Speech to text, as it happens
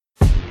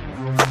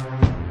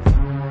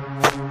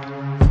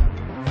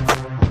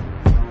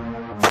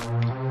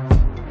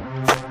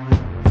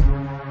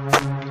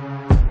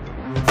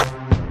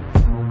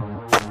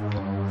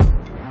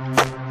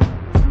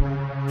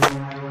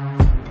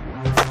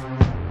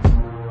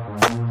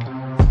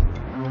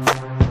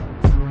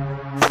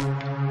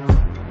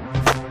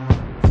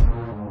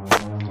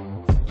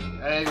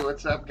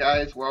what's up,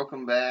 guys?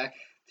 Welcome back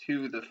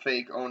to the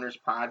Fake Owners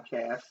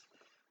Podcast.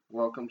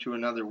 Welcome to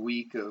another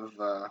week of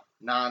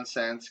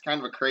nonsense. Kind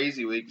of a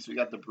crazy week because we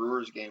got the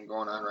Brewers game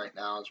going on right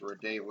now as we're a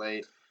day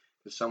late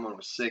because someone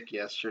was sick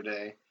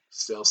yesterday.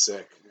 Still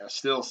sick. Yeah,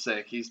 still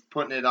sick. He's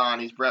putting it on.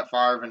 He's Brett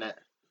Favre'ing it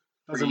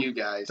for you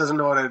guys. Doesn't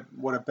know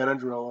what a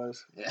Benadryl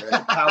is.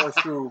 Yeah. Power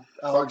through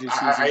allergy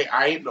season.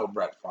 I ain't no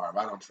Brett Favre.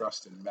 I don't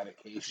trust in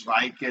medication.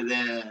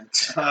 Vicodin.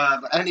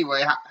 But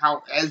anyway,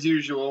 how as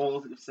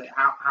usual,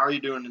 how are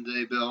you doing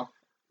today, Bill?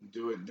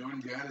 Doing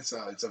good. It's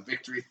a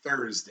victory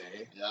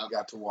Thursday. Yeah. I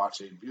got to watch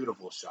a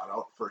beautiful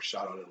shutout. First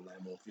shutout at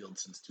Lambeau Field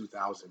since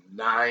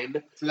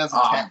 2009.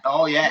 2010.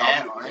 Oh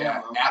yeah, at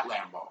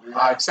Lambeau.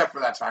 Yeah. Except for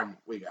that time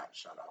we got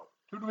shut out.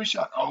 Who did we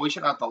shut? Oh, we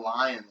shut out the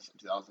Lions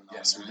in 2009.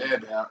 Yes, we right?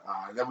 did. Yeah.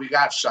 And then we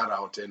got shut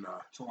out in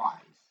Twice.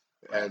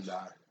 and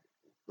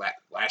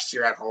last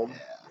year at home.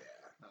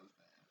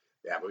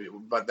 Yeah.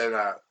 But then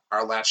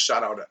our last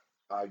shutout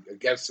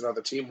against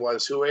another team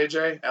was who?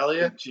 AJ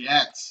Elliott. The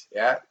Jets.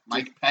 Yeah.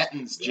 Mike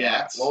Pettin's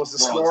Jets. What was the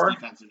score?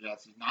 Defensive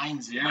Jets.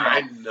 9-0.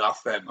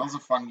 9-0. That was a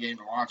fun game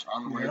to watch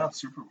on the way to the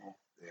Super Bowl.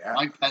 Yeah.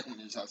 Mike Pettin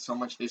has so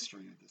much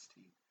history with this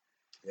team.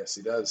 Yes,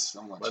 he does.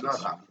 So much But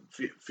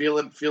history.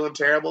 feeling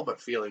terrible, but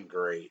feeling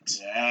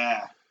great.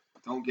 Yeah.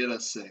 Don't get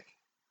us sick.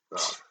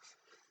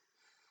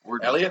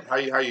 Elliot, how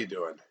you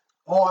doing?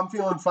 Oh, I'm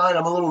feeling fine.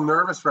 I'm a little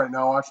nervous right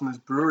now watching this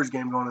Brewers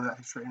game going to the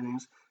extra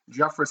innings.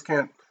 Jeffress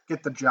can't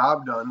get the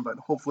job done, but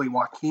hopefully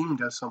Joaquin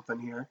does something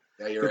here.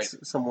 Yeah, you're right.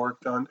 Some work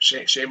done.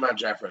 Shame on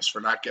Jeffress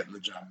for not getting the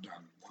job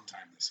done one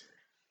time this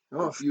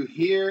year. Oh, If you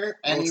hear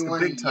anyone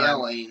big time.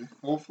 yelling,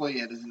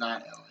 hopefully it is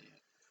not Elliot.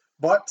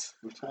 But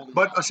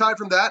aside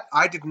from that,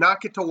 I did not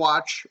get to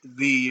watch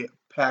the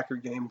Packer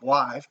game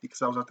live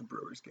because I was at the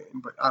Brewers game,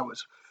 but I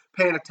was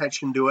paying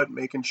attention to it,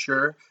 making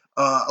sure.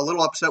 A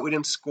little upset we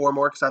didn't score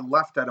more because I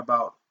left at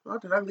about,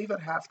 did I leave at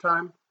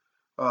halftime?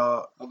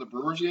 the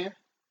Brewers game?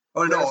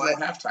 Oh, There's no. no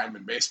halftime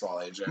in baseball,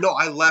 AJ. No,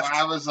 I left.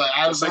 I was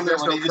Just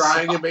there's no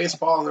crying in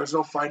baseball and there's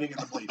no fighting in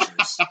the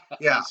bleachers.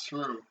 Yeah, That's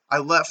true. I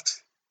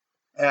left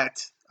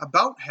at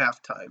about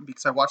halftime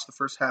because I watched the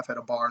first half at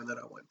a bar and then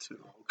I went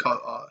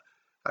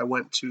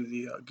to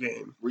the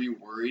game. Were you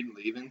worried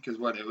leaving? Because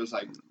it was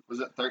was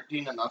it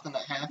 13-0 at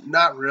half?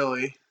 Not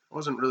really. I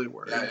wasn't really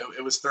worried. Yeah,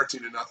 it was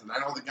 13-0. I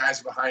know the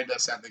guys behind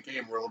us at the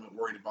game were a little bit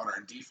worried about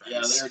our defense.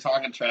 Yeah, they were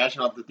talking trash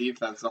about the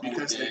defense the whole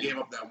because game. they gave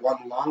up that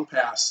one long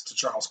pass to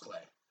Charles Clay.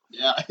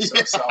 Yeah.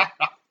 So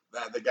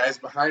the guys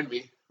behind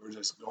me were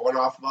just going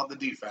off about the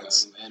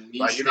defense. And me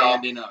But,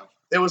 standing up.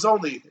 It was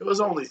only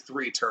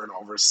 3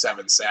 turnovers,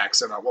 7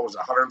 sacks, and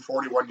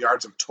 141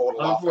 yards of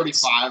total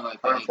offense. 145, I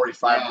think.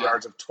 145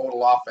 yards of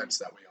total offense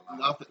that we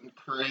allowed. Nothing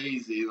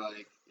crazy,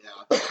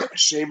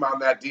 Shame on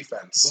that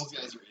defense. Those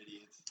guys are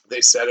idiots.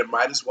 They said it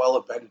might as well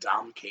have been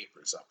Dom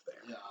Capers up there.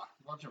 Yeah,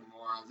 a bunch of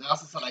morons. They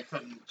also said I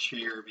couldn't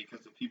cheer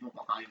because the people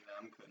behind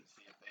them couldn't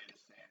see if they had to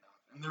stand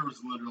up. And there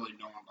was literally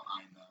no one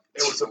behind them.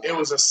 It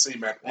was a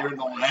cement They were in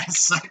the walkway.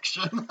 last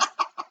section.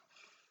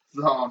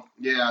 So,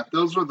 yeah,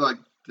 those were the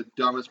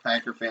dumbest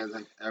Packer fans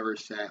I've ever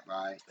sat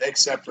by.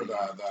 Except for the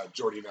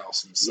Jordy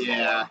Nelson.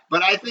 Yeah,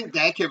 but I think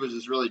that kid was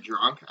just really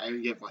drunk. I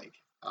would give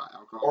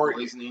alcohol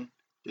poisoning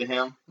to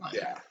him.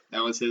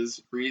 That was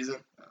his reason.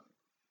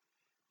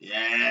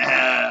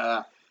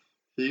 Yeah,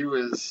 he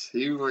was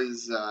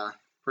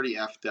pretty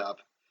effed up,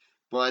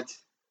 but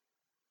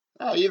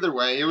either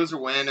way, it was a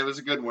win. It was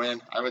a good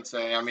win, I would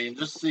say. I mean,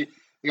 just see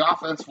the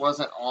offense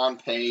wasn't on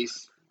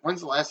pace.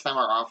 When's the last time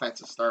our offense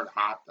has started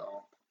hot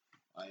though?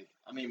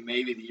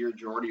 Maybe the year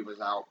Jordy was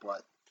out,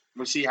 but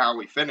we'll see how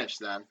we finish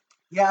then.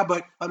 Yeah,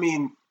 but,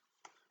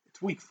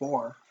 it's week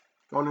 4,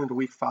 going into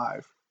week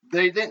 5.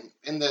 They didn't,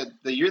 in the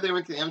year they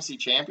went to the MC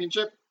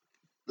Championship,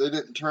 they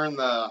didn't turn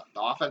the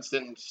offense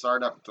didn't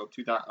start up until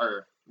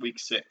week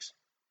 6.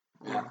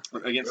 Yeah.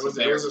 Against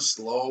It was a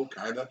slow,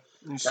 kind of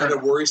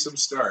worrisome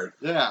start.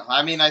 Yeah,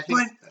 I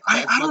think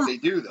that's what they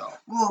do, though.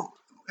 Well,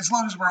 as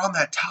long as we're on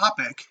that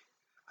topic,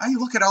 I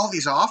look at all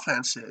these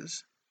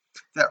offenses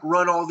that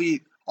run all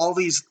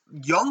these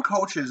young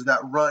coaches that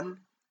run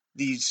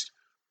these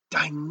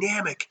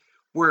dynamic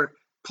where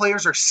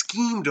players are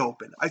schemed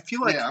open. I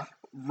feel like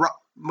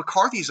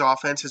McCarthy's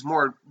offense is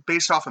more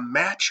based off of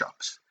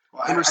matchups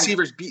and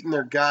receivers beating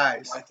their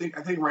guys. Well,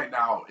 I think right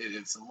now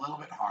it's a little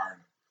bit hard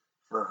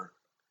for.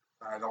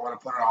 I don't want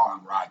to put it all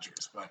on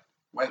Rodgers, but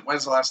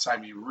when's the last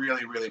time you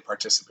really, really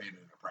participated in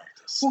a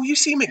practice? Well, you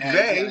see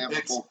McVay.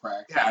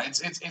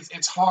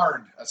 It's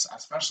hard,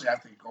 especially I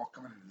think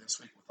coming into this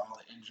week with all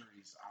the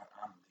injuries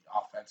on the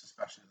offense,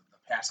 especially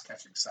the pass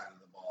catching side of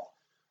the ball,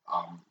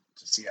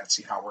 to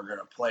see how we're going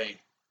to play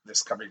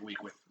this coming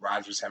week with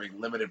Rodgers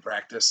having limited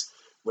practice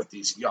with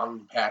these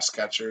young pass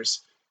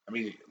catchers. I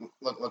mean,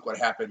 look what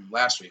happened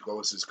last week. What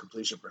was his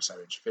completion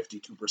percentage?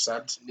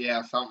 52%?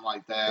 Yeah, something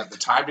like that. The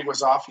timing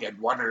was off. He had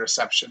one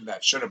interception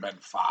that should have been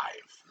 5.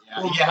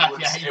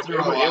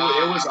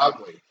 It was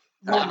ugly.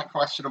 A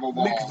questionable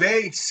ball.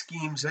 McVay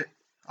schemes it.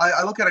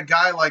 I look at a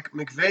guy like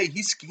McVay.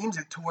 He schemes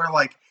it to where,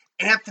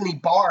 Anthony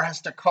Barr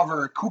has to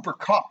cover Cooper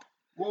Kupp.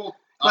 Well,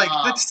 Like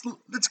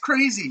that's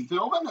crazy.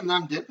 Philbin and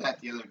them did that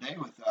the other day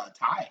with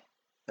Ty.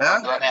 Yeah.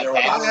 On that There were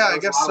a pass. lot of- Yeah, I there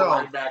was guess a lot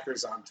so. of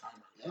linebackers on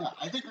timeout. Yeah,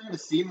 I think we're going to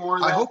see more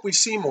of that. I hope we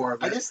see more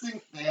of I it. just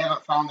think they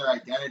haven't found their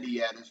identity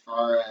yet, as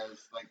far as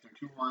like they're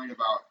too worried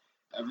about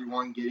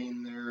everyone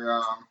getting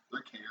their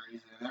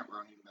carries and that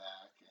running back.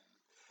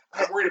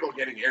 I'm worried about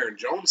getting Aaron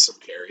Jones some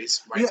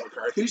carries. Mike Yeah,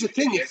 McCarthy. here's the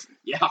thing, idiot.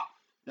 Yeah,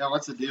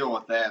 what's the deal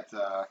with that?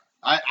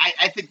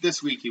 I think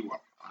this week he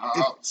will.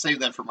 I'll save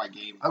that for my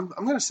game. I'm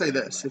going to say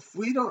this: if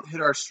we don't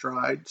hit our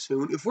stride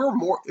soon, if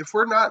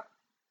we're not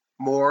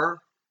more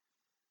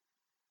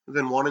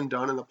than one and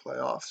done in the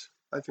playoffs,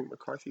 I think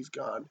McCarthy's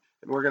gone,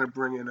 and we're going to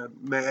bring in a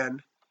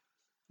man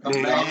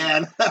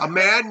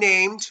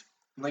named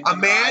Lincoln a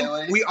man.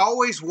 Riley. We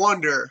always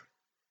wonder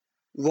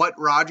what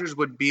Rodgers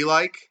would be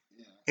like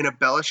Yeah. in a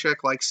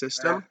Belichick-like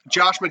system. Yeah.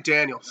 Josh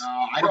McDaniels. No,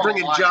 I We're don't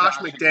bringing want Josh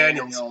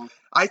McDaniels.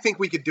 I think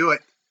we could do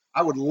it.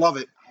 I would love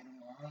it. I don't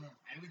want him.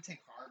 I would take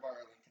Harbaugh or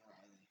Lincoln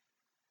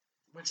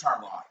Riley. Which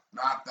Harbaugh?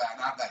 Not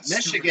that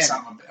Michigan. stupid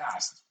son of a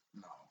bitch.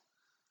 No.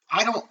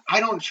 I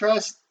don't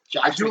trust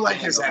Josh I do like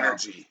his McDaniels.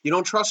 energy. You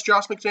don't trust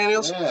Josh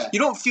McDaniels? Yeah. You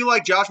don't feel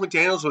like Josh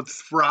McDaniels would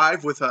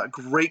thrive with a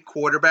great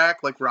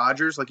quarterback like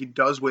Rodgers, like he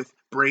does with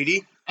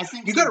Brady? I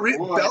think You got to he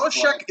would,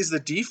 Belichick but is the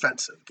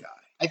defensive guy.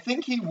 I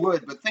think he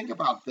would, but think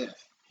about this.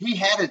 He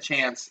had a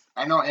chance.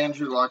 I know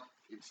Andrew Luck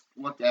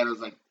looked at it as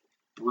like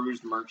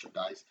bruised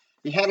merchandise.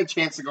 He had a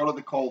chance to go to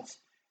the Colts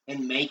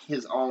and make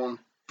his own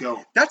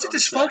go. That's a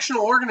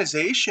dysfunctional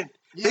organization.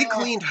 They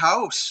cleaned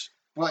house.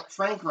 But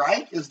Frank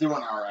Reich is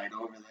doing all right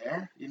over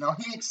there. You know,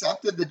 he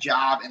accepted the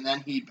job and then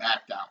he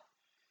backed out.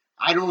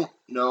 I don't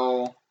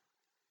know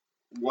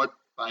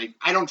I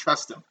don't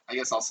trust him. I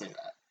guess I'll say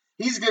that.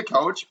 He's a good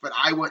coach, but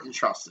I wouldn't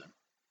trust him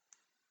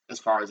as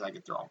far as I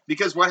could throw him.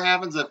 Because what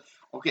happens if,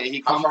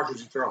 he How comes. far could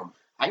you throw him?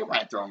 I could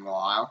probably throw him a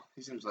while.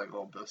 He seems like a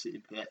little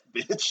bussy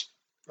bitch.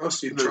 Oh,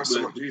 so you trust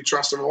him? You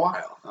trust him a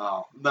while?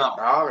 Oh, no.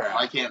 All right.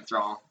 I can't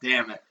throw him.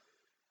 Damn it.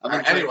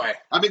 Anyway,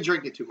 I've been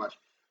drinking too much.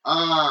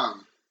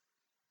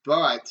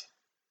 But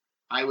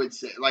I would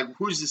say,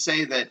 who's to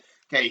say that?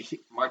 Okay,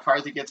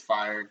 McCarthy gets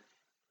fired.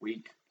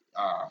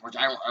 Which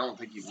I don't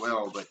think he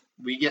will. But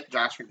we get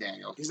Josh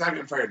McDaniels. he's not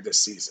getting fired this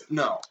season.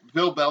 No,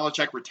 Bill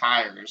Belichick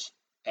retires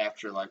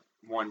after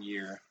 1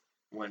 year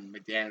when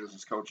McDaniels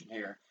is coaching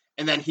here,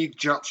 and then he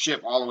jumps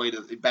ship all the way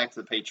back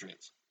to the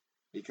Patriots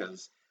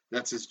because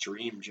that's his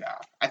dream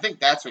job. I think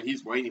that's what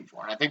he's waiting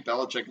for, and I think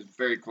Belichick is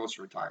very close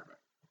to retirement.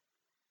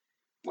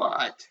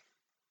 But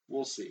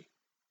we'll see.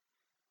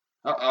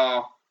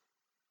 Uh-oh.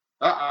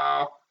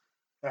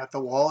 At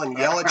the wall, and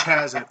Yelich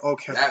has it.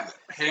 Okay. That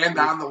hand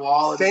on the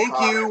wall. Thank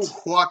you,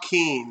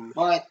 Joaquin.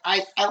 But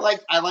I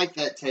like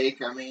that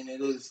take. I mean,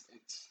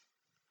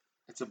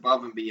 it's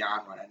above and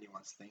beyond what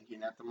anyone's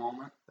thinking at the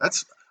moment.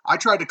 I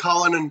tried to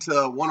call into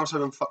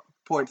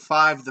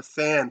 107.5 The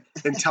Fan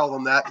and tell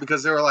them that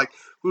because they were like,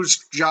 "Whose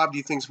job do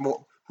you think's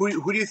more?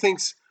 Who do you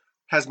think's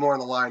has more on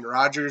the line,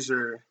 Rodgers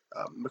or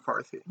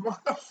McCarthy?"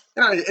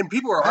 And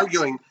people were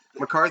arguing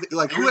McCarthy,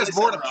 like who has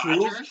more to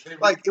prove?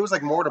 Like it was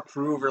like more to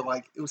prove, or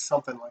like it was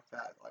something like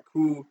that. Like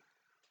who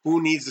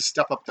needs to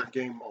step up their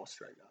game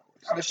most right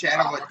now? Not a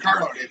shadow of a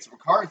doubt, it's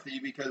McCarthy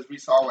because we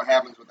saw what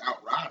happens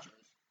without Rodgers.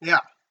 Yeah.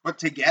 But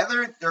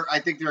together, I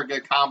think they're a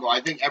good combo.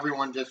 I think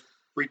everyone just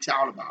freaks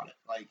out about it.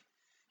 Like,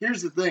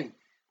 here's the thing: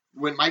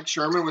 when Mike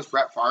Sherman was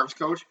Brett Favre's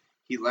coach,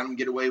 he let him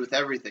get away with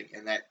everything,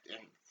 and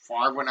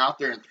Favre went out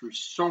there and threw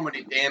so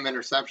many damn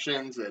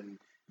interceptions and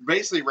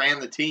basically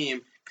ran the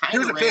team.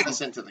 Kind of ran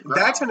us into the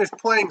ground. That's in his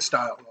playing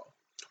style,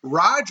 though.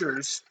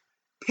 Rodgers'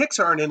 picks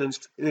aren't in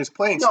his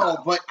playing style.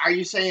 No, but are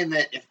you saying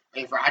that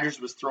if Rodgers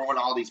was throwing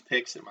all these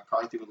picks and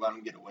McCarthy would let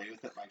him get away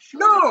with it like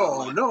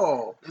Sherman?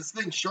 No. This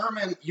thing,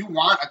 Sherman, you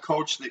want a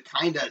coach that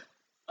kind of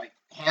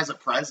has a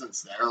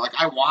presence there. Like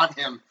I want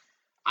him.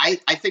 I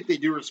think they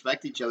do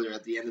respect each other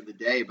at the end of the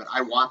day, but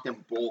I want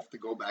them both to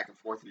go back and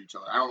forth with each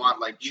other. I don't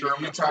want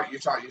Sherman.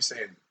 You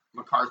saying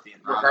McCarthy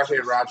and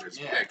Rodgers.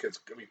 Yeah, because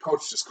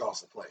coach just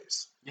calls the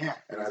plays. Yeah,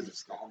 and I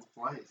just call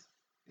the plays.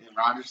 And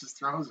Rodgers just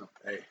throws them.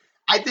 Hey,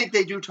 I think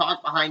they do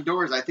talk behind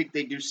doors. I think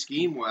they do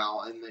scheme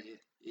well,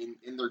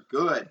 and they're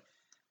good.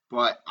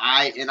 But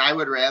I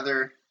would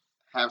rather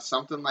have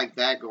something like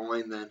that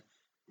going than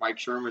Mike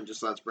Sherman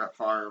just lets Brett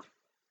Favre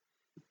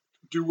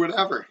do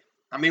whatever.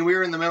 I mean, we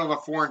were in the middle of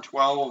a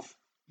 4-12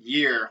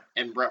 year,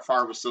 and Brett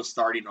Favre was still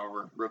starting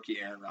over rookie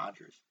Aaron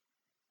Rodgers.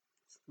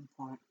 That's a good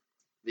point.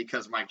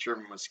 Because Mike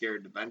Sherman was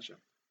scared to bench him.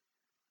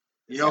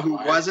 You know who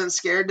wasn't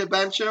scared to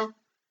bench him?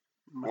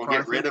 McCarthy. We'll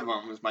get rid of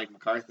him was Mike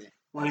McCarthy.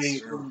 What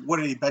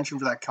did he bench him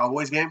for that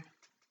Cowboys game?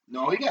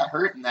 No, he got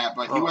hurt in that,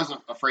 but he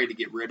wasn't afraid to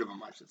get rid of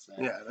him, I should say.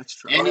 Yeah, that's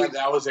true. And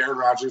that was Aaron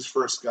Rodgers'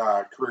 first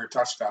career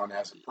touchdown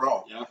as a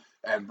pro. Yeah.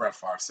 And Brett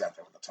Favre sat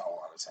there with a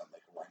towel on his head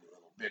like a whiny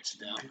little bitch.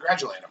 Yeah.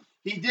 Congratulate him.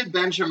 He did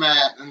bench him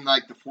in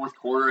the fourth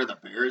quarter of the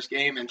Bears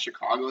game in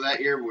Chicago that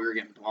year. We were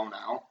getting blown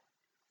out.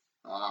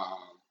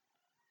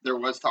 There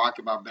was talk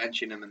about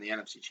benching him in the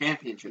NFC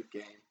Championship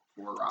game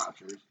for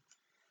Rodgers.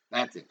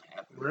 That didn't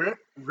happen.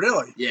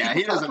 Really? Yeah,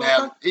 he doesn't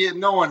have.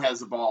 No one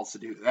has the balls to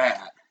do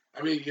that.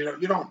 I mean, you don't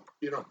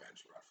bench Brett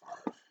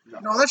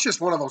Favre. No, that's just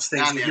one of those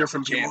things Not you the hear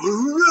from NFC people.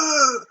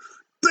 champion.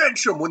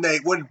 Bench him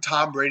when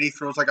Tom Brady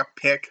throws like a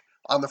pick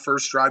on the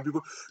first drive.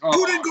 People Oh,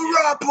 put in yeah.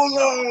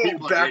 Garoppolo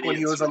People are back when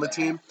he idiots was for on the that.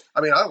 team.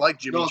 I mean, I like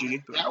Jimmy No,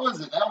 G. But that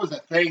was a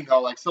thing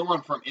though. Like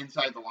someone from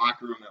inside the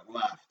locker room that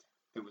left.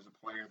 There was a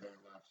player there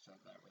left said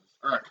that was,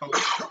 or a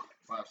coach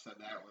left said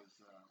that was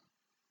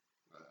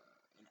an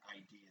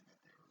idea that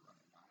they were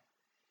running by.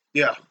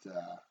 yeah,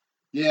 But,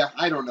 yeah,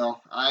 I don't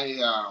know.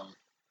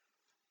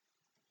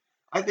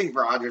 I think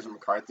Rodgers and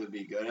McCarthy would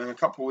be good in a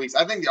couple weeks.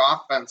 I think the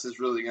offense is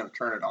really going to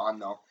turn it on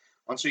though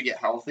once we get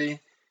healthy.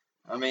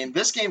 I mean,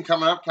 this game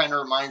coming up kind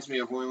of reminds me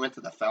of when we went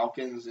to the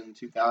Falcons in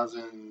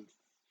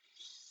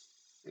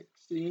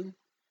 2016,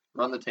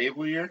 run the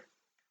table year.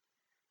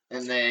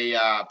 And they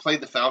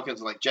played the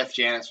Falcons like Jeff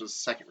Janis was the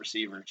second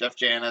receiver. Jeff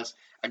Janis,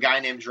 a guy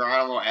named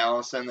Geronimo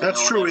Allison. That that's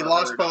no one true. He ever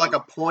lost heard by of. like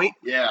a point.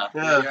 Yeah.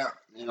 Yeah.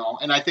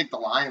 And I think the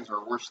Lions are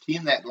a worse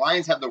team. That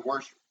Lions have the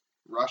worst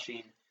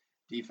rushing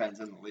defense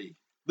in the league.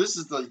 This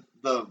is the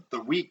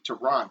week to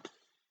run.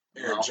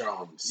 Aaron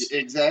Jones.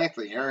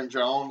 Exactly. Aaron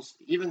Jones.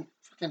 Even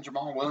fucking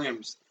Jamal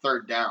Williams,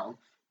 third down.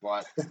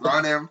 But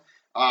run him.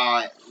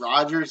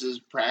 Rodgers is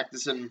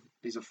practicing.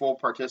 He's a full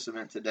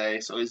participant today,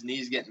 so his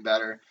knee's getting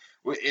better.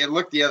 It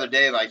looked the other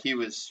day like he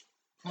was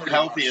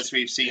healthiest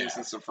we've seen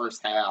since the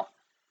first half.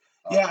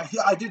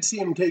 I did see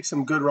him take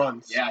some good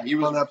runs. Yeah, he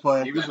was on that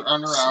play. He was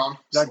running around.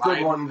 That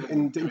good one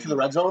into the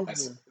red zone. The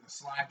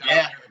slide down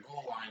Yeah. near the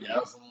goal line. Yep. That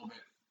was a little bit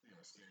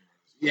scary.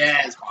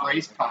 Yeah, his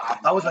brace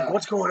popped. I was like,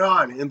 "What's going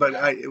on?"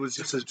 It was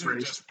just his Dude,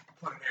 brace. just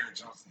put an Aaron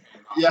Jones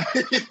hand off.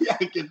 Yeah,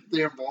 get the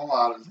damn ball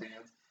out of his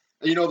hands.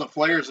 And the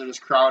players are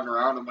just crowding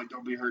around him like,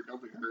 "Don't be hurt,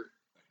 don't be hurt."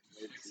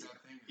 Just fix that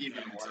thing.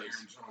 Even Hand it to worse.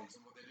 Aaron Jones,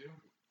 and what they do?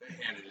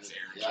 They handed it to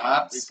Aaron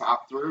Yeah, he Jones.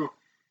 popped through.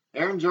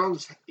 Aaron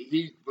Jones,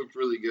 he looked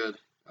really good.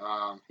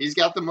 He's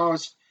got the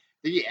most. I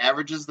think he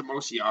averages the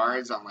most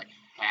yards on like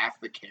half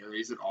the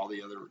carries that all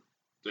the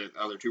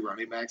other two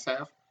running backs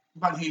have.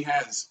 But he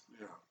has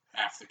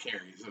half the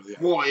carries of the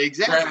other. Well, Granted,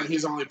 exactly.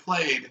 he's only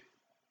played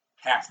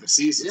half the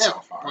season Yeah, so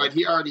far. but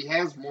he already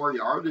has more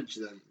yardage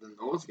than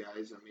those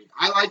guys. I mean,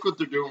 I like what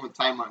they're doing with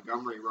Ty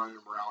Montgomery running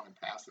him around and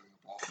passing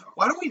the ball. Though.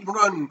 Why don't we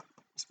run?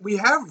 We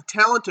have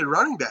talented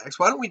running backs.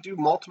 Why don't we do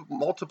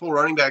multiple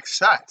running back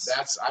sets?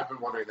 I've been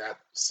wondering that.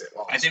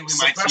 Well, I think we might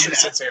see especially that.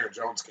 since Aaron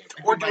Jones came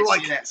in. Or We do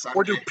might see that Sunday.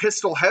 or do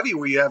pistol heavy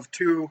where you have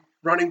two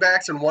running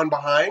backs and one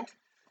behind.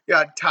 You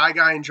got Ty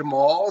Guy and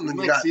Jamal, and We then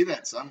you might got see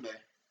that Sunday.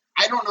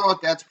 I don't know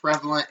if that's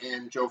prevalent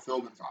in Joe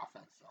Philbin's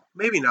offense, though.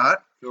 maybe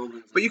not,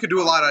 but you could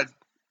do a lot of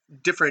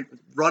different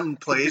run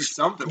plays.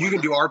 Something. You can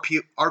do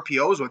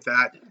RPOs with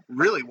that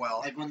really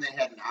well. Like when they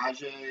had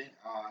Najee,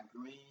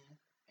 Green,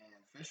 and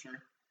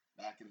Fisher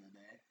back in the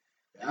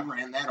day. They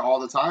ran that all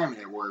the time,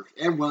 and it worked.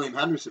 And William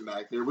Henderson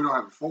back there. We don't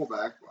have a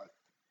fullback, but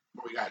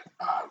We got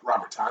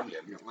Robert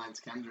Tonyan. we got Lance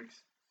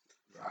Kendricks.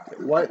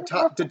 What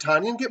did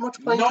Tanyan get much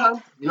playing Nope.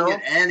 time? Didn't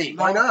get any.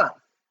 Why not?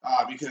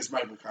 Because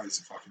Mike McCarthy's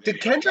a fucking Did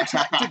idiot.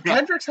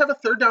 Kendricks have a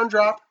third down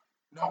drop?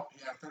 No, he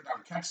had a third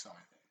down catch, though, I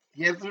think.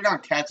 He had 3 down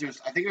catches.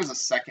 I think it was a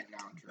second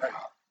down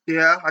drop.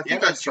 Yeah, I He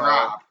think had I a saw.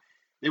 drop.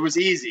 It was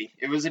easy.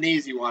 It was an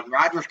easy one.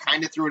 Rodgers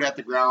kind of threw it at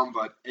the ground,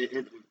 but it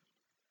hit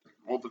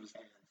both of his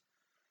hands.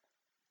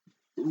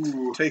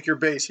 Ooh. Take your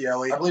base,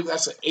 Yelly. I believe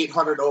that's an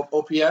 800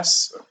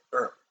 OPS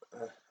or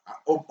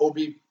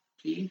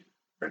OBP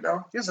right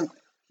now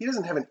He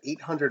doesn't have an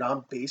 800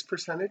 on base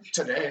percentage.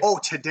 today. Oh,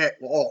 today.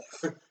 Oh,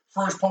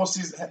 First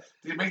postseason.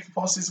 Did he make the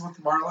postseason with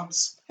the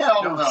Marlins?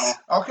 Hell No. no.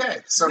 Okay,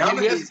 so None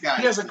he of has, these guys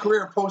he has a did.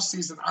 career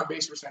postseason on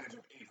base percentage of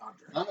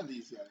 800. None of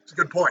these guys. it's a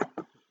good point.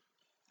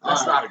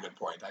 That's All not a good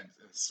point.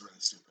 It's really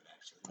stupid,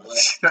 actually.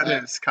 But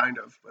That is kind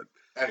of. But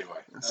anyway,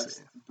 let's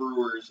see.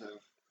 Brewers have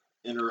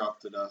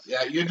interrupted us.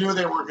 yeah, you knew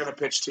they were going to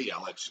pitch to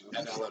Yelich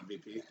at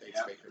LMVP. Thanks,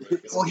 Yeah. Baker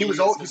Mayfield. Well, he is he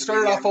gonna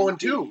started be off the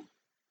 0-2.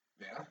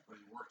 Yeah, but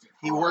he worked it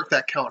He hard. worked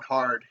that count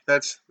hard.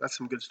 That's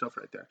some good stuff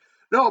right there.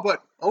 No,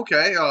 but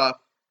okay.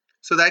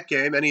 So that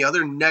game. Any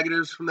other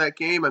negatives from that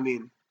game? I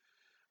mean,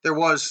 there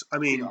was. I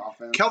mean, The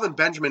offense. Kelvin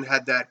Benjamin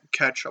had that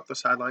catch up the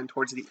sideline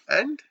towards the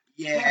end.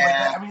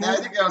 Yeah, I mean, I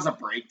think that was a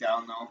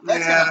breakdown, though.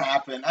 That's Yeah. gonna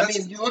happen. I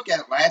mean, you look at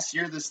it, last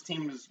year, this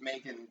team was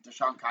making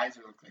Deshaun Kaiser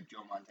look like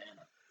Joe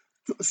Montana.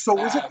 So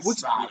was it?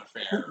 That's not a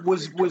fair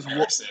was-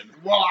 comparison.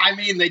 Well, I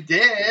mean, they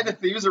did.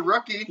 He was a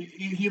rookie.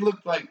 He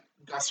looked like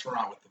Gus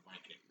Farrar with the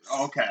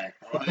Vikings. Okay.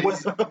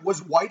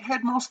 was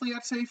Whitehead mostly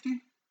at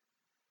safety?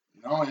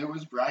 No, it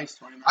was Bryce.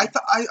 29.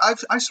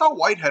 I saw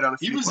Whitehead on a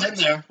few. He was in plays.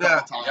 there a Yeah.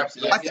 couple times.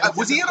 Yep. Yeah.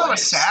 Was he in on a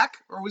sack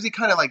or was he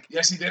kind of like?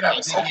 Yes, he did have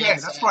a sack. Okay, Okay,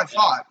 that's what I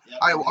thought. Yeah.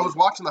 I was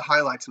watching the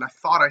highlights and I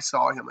thought I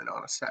saw him in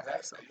on a sack.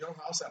 That's, you know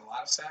who else had a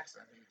lot of sacks?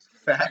 I think it's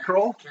Fat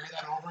Crow? Carry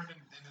that over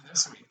into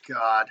this week.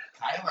 God,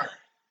 Kyler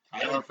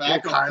Kyler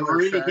Fackrell,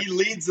 Fackrell. he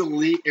leads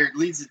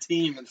the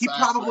team. In he sacks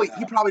probably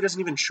right now. doesn't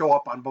even show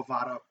up on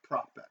Bovada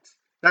prop bets.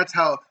 That's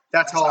how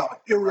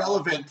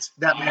irrelevant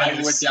that I man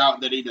would is. doubt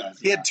that he does.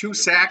 He had 2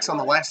 sacks on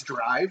the last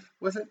drive.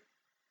 Was it?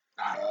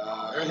 I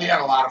don't know. He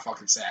had a lot of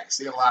fucking sacks.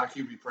 He had a lot of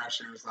QB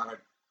pressures, a lot of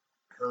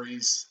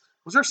hurries.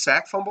 Was there a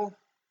sack fumble?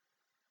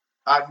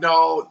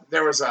 No,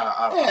 there was a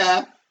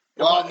Yeah.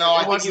 Well, no, I it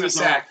think wasn't he a was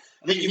sack.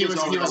 I think he was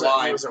over he the was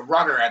line. he was a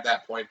runner at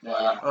that point,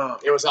 but Yeah.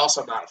 it was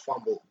also not a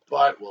fumble.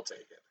 But we'll take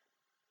it.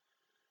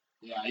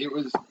 Yeah, it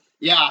was.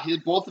 Yeah,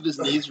 both of his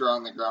knees were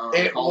on the ground.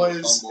 It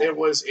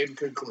was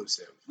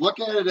inconclusive. Look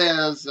at it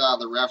as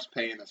the refs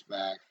paying us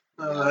back.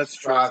 That's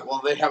true.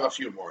 Well, they have a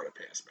few more to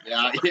pay us back.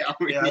 Yeah.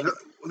 Yeah,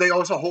 they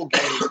also hold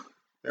game.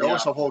 They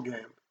also hold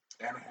game.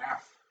 And a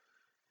half.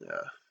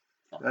 Yeah,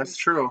 that's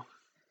true.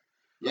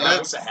 Yeah,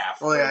 just a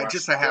half. Oh yeah,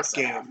 just a half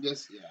game.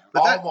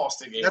 But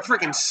Almost a game. That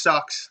freaking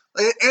sucks.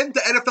 And the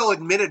NFL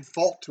admitted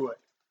fault to it.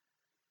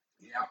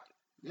 Yeah.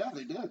 Yeah,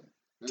 they did.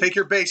 Take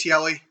your base,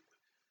 Yelly.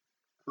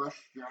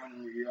 Christian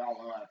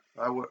Yelich.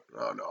 I wouldn't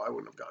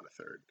have gone to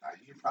third.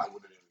 You probably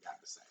wouldn't have even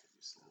gotten to second.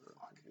 You slow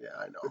fuck. Yeah,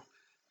 I know.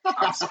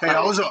 Hey,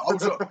 I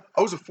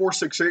was a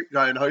 4.68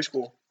 guy in high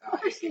school.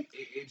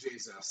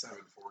 AJ's a 7'4"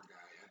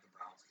 guy at the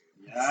Browns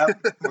game. Yeah,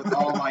 with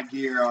all my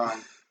gear on.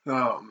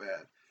 Oh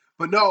man,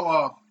 but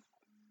no.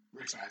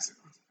 Rich Eisen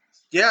was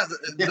Yeah,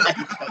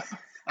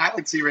 I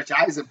would see Rich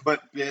Eisen put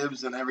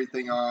bibs and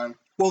everything on.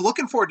 Well,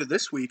 looking forward to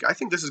this week. I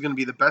think this is going to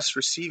be the best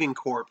receiving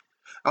corp.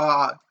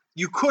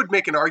 You could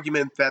make an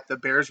argument that the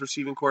Bears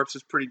receiving corps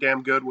is pretty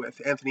damn good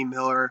with Anthony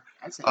Miller,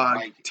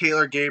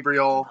 Taylor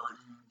Gabriel,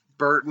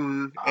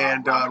 Burton,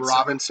 and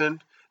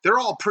Robinson. They're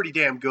all pretty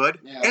damn good,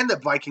 and the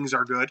Vikings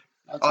are good.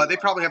 They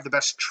probably have the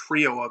best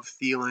trio of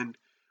Thielen,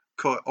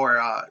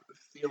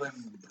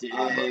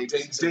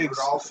 Diggs,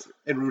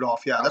 and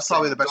Rudolph. Yeah, that's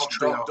probably the best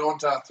trio. Don't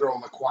throw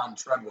Laquan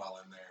Treadwell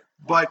in there.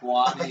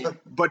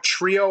 But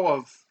trio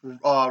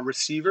of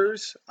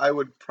receivers, I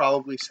would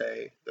probably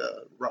say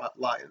the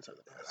Lions are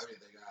the best. I mean,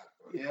 they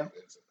got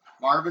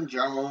Marvin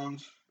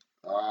Jones,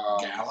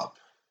 Gallup,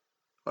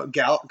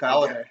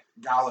 Galladay,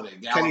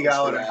 Kenny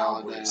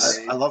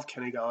Galladay. I love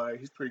Kenny Galladay.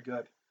 He's pretty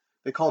good.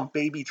 They call him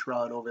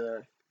Babytron over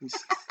there.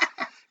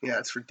 Yeah,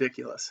 it's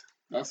ridiculous.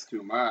 That's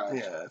too much.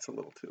 Yeah, it's a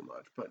little too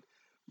much. But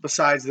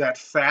besides that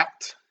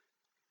fact,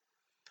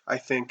 I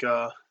think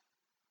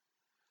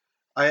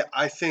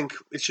I think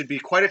it should be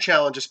quite a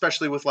challenge,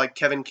 especially with like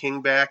Kevin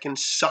King back and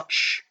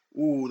such.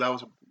 Ooh, that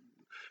was a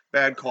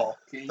bad call.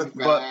 King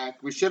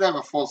back. We should have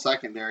a full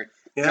secondary.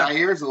 Yeah,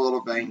 Jair's a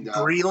little banged up.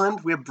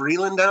 Breeland, we have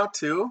Breeland out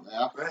too.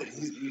 Yeah, right.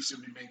 He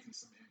should be making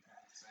some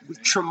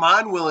impacts.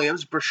 Tremont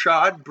Williams,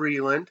 Brashad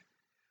Breeland,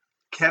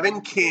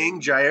 Kevin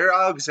King, Jair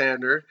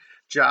Alexander,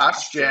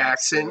 Josh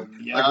Jackson.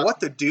 Yeah. Like, what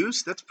the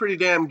deuce? That's pretty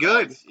damn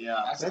good.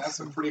 That's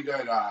a pretty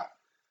good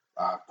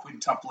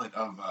quintuplet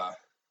of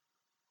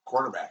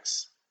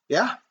quarterbacks.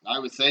 Yeah, I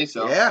would say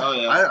so. Yeah, oh,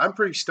 yeah. I'm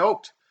pretty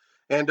stoked.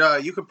 And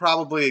you could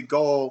probably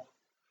go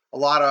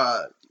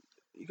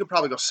you could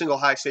probably go single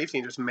high safety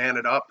and just man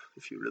it up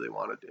if you really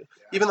wanted to. Yeah,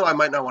 even though I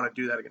might not want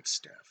to do that against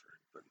Stafford.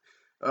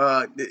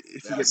 But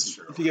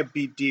if you get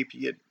beat deep,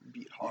 you get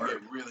beat hard. You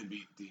get really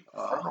beat deep.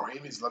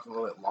 Amy's looking a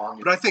little bit long.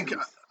 But I think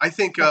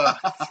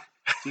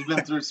she's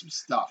been through some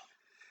stuff.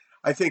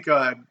 I think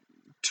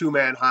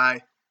 2-man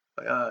high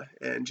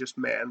and just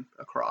man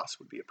across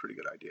would be a pretty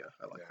good idea.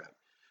 I like that.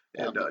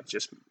 And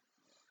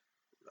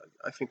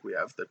I think we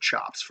have the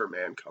chops for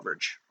man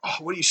coverage. Oh,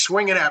 what are you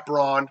swinging at,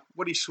 Braun?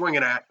 What are you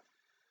swinging at?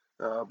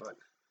 But,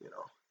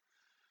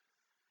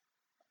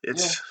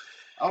 it's...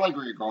 Yeah, I like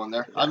where you're going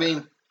there. Yeah. I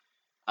mean,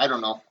 I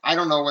don't know. I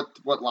don't know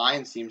what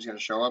Lions team's going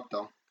to show up,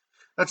 though.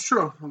 That's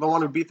true. The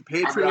one who beat the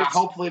Patriots. I mean,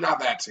 hopefully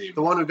not that team.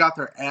 The one who got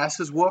their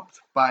asses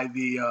whooped by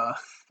the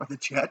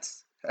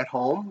Jets at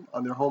home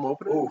on their home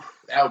opener. Oh,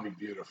 that would be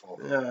beautiful.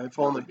 Yeah, if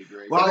only. That would be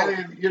great. Well,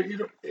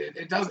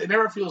 it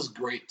never feels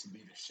great to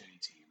beat a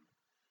shitty team.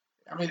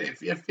 I mean,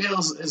 it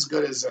feels as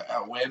good as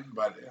a win,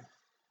 but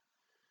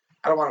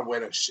I don't want to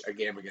win a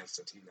game against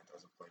a team that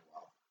doesn't play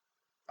well.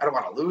 I don't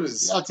want to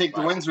lose. You got to take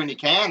the wins when you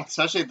can,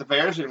 especially if the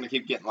Bears are going to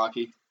keep getting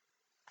lucky.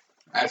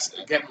 That's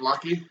getting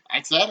lucky?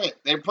 I said it.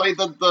 They played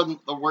the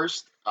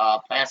worst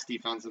pass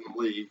defense in the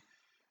league,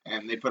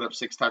 and they put up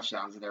 6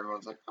 touchdowns, and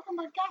everyone's like, oh,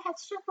 my God,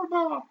 Super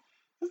Bowl.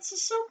 It's a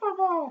Super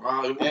Bowl.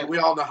 Well, we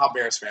all know how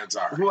Bears fans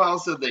are. Who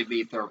else did they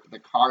beat?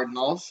 The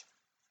Cardinals.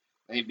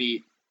 They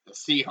beat the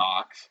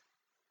Seahawks.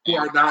 Who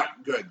are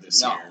not good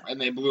this year. And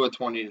they blew a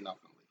 20-0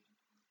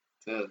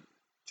 lead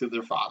to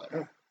their father.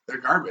 Yeah, they're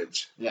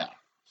garbage. Yeah.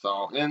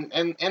 So and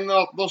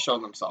they'll show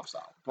themselves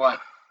out. But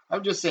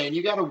I'm just saying,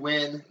 you got to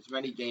win as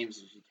many games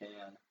as you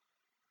can.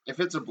 If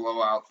it's a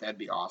blowout, that'd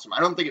be awesome. I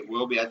don't think it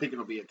will be. I think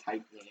it'll be a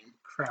tight game.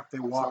 Crap! They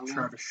walked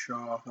Travis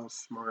Shaw. That was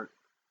smart.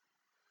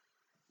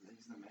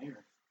 He's the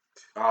mayor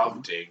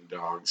of Ding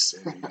Dong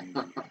City.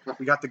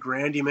 We got the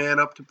Grandy man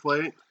up to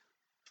plate.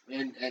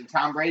 And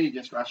Tom Brady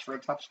just rushed for a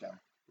touchdown.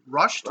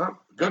 Rushed? Well,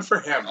 good for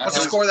him. What's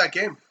the score of that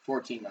game?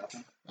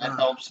 14-0. That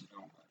helps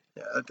nobody.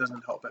 Yeah, that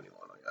doesn't help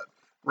anyone. I got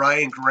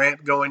Ryan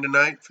Grant going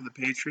tonight for the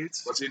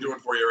Patriots. What's he doing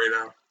for you right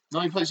now?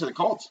 No, he plays for the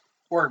Colts.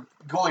 Or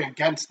going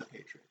against the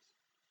Patriots.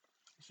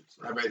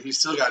 I bet he's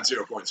still got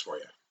 0 points for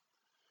you.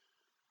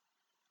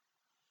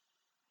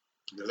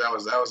 Because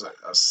that was a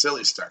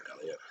silly start,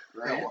 Elliot.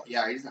 Right?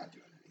 Yeah, he's not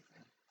doing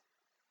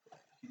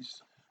anything.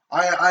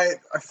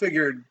 I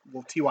figured,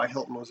 T.Y.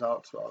 Hilton was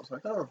out, so I was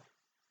like, oh,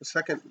 the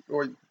second,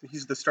 or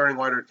he's the starting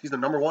wide. He's the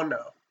number one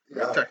now,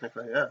 Really?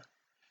 technically. Yeah.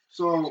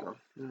 So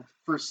yeah.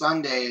 for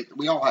Sunday,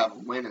 we all have a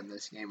win in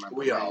this game. I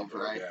We believe, all do,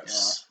 right?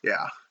 yes. Yeah.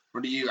 Yeah.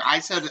 What do you? I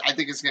said I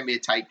think it's gonna be a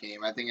tight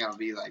game. I think it'll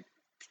be like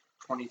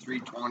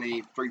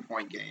 23-20,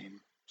 3-point game,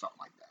 something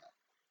like that.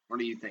 What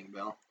do you think,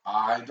 Bill?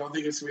 I don't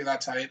think it's going to be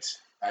that tight.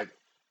 I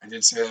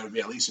did say that it would be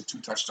at least a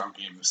 2-touchdown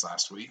game this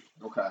last week.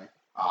 Okay.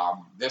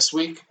 This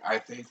week, I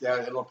think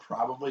that it'll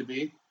probably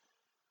be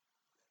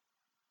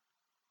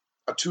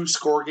a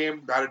 2-score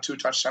game, not a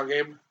 2-touchdown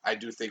game. I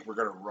do think we're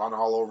going to run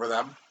all over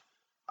them.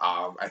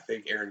 I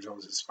think Aaron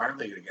Jones is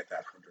finally going to get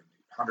that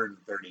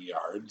 130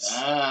 yards.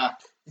 Yeah.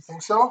 You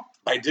think so?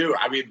 I do.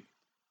 I mean,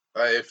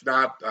 if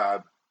not,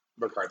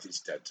 McCarthy's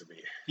dead to me.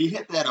 He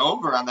hit that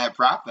over on that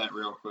prop bet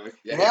real quick.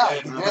 Yeah,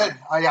 he did.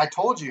 I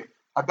told you.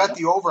 I bet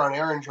the over on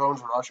Aaron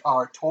Jones rush,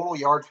 total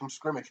yards from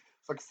scrimmage.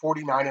 It's like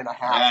 49 and a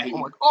half. Yeah, he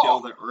I'm like,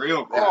 killed it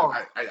real quick. Oh.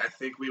 I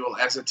think we will,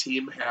 as a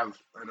team, have,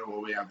 I know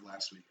what we had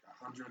last week,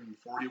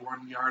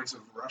 141 yards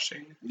of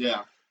rushing. Yeah.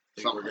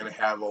 I think we're going to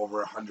have over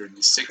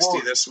 160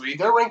 Well, this week.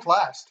 they're ranked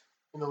last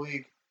in the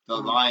league. The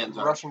Lions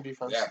are rushing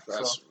defense. Yeah,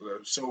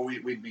 so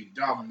we'd be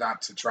dumb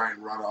not to try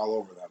and run all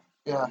over them.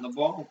 Yeah. on the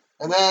ball.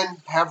 And then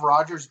have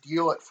Rodgers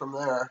deal it from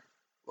there.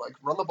 Like,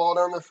 run the ball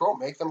down their throat,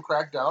 make them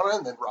crack down on it,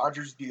 and then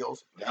Rodgers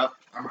deals. Yep.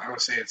 I'm going to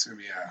say it's going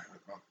to be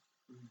about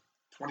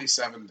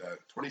 27 to,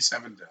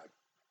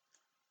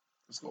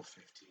 let's go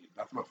 15.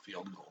 Nothing but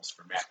field goals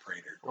for Matt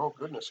Prater. Oh,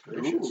 goodness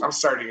gracious. I'm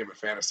starting him in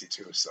fantasy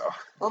too, so.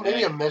 Well,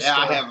 maybe a missed, Yeah,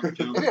 I have him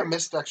too. maybe a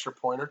missed extra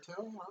point or two.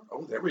 You know?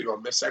 Oh, there we go.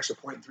 Missed extra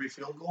point and 3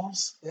 field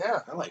goals. Yeah.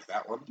 I like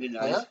that one. Be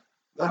nice. Yeah.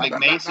 Like Not-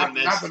 Mason not,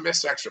 missed. not the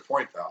missed extra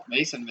point, though.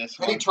 Mason missed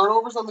Any one.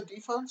 turnovers on the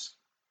defense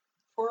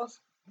for us?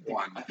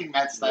 One. I think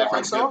Matt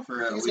Stafford's so? good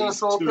for at He's gonna least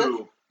throw a pick? 2.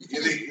 You You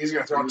think think he's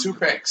going to throw 2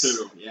 picks?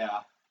 2, yeah.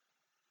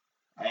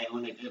 Hey,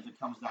 if it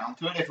comes down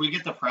to it, if we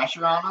get the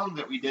pressure on him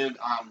that we did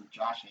on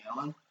Josh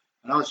Allen,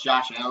 I know it's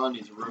Josh Allen,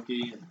 he's a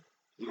rookie, and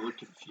he looked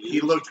confused.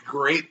 He looked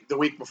great the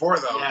week before,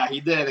 though. Yeah, he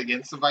did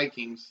against the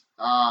Vikings.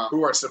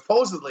 Who are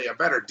supposedly a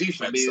better Should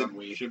defense be, than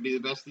we. should be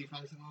the best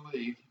defense in the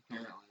league,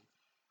 apparently.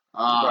 But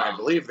I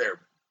believe they're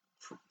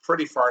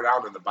pretty far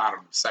down in the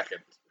bottom second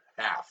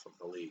half of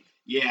the league.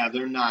 Yeah,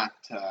 they're not.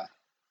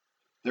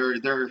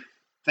 They're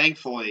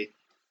thankfully.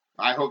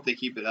 I hope they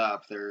keep it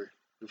up. They're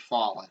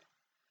falling.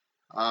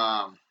 So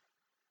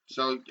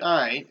all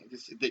right.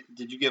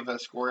 Did you give a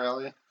score,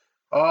 Elliot?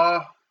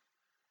 I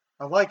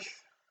like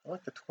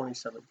the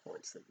 27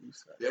 points that you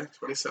said. Yeah,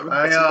 27.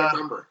 I, That's a good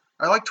number.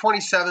 I like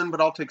 27, but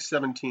I'll take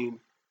 17.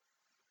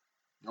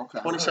 Okay.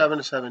 27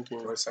 to 17.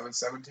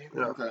 27-17?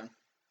 Yeah. Okay.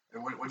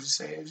 And what did you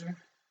say, AJ?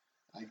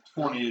 Like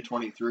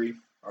 20-23.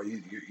 Oh,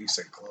 you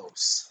said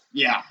close.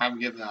 Yeah, I'm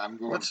going.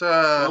 Let's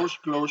Close.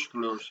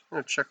 I'm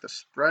gonna check the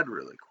spread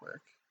really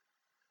quick.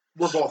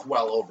 We're both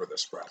well over the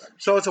spread.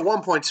 So it's a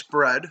 1-point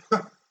spread.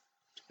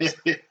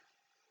 Yeah.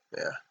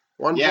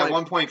 1 Yeah,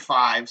 point,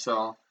 1.5.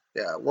 So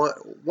yeah,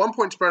 1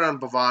 point spread on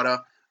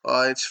Bovada.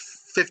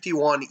 It's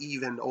 51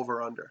 even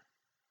over under.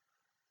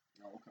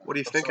 okay. What do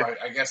you So think?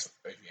 I guess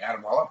if you add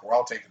them all up, we're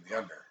all taking the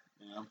under.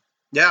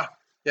 Yeah.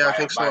 Yeah, I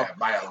think so.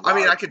 By a I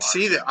mean, I large could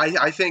see that. margin.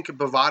 I think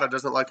Bovada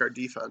doesn't like our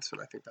defense,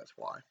 and I think that's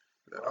why.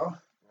 Well,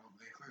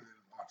 they clearly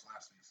didn't watch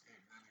last week's game.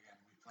 Then again,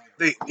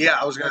 we played. Yeah,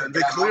 I was gonna.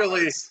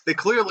 They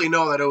clearly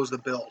know that it was the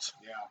Bills.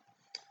 Yeah.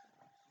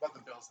 But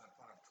the Bills that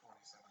put up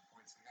 27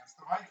 points against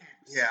the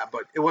Vikings. Yeah,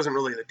 but it wasn't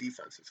really the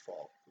defense's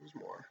fault. It was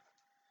more.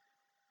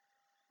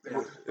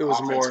 Yeah. It was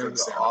Offense more couldn't the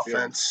stay on the field.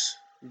 offense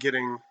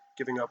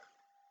giving up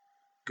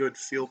good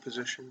field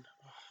position.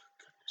 Oh,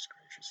 goodness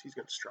gracious, he's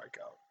gonna strike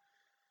out.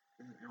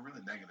 You're really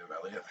negative,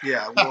 Elliot.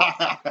 Yeah,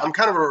 well, I'm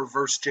kind of a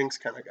reverse jinx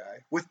kind of guy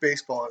with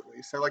baseball, at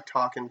least. I like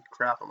talking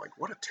crap. I'm like,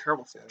 what a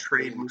terrible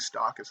trade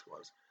Moustakas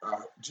was.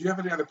 Do you have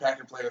any other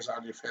Packer players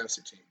on your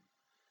fantasy team?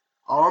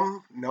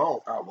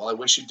 No. Well, I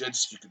wish you did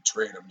so you could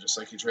trade him, just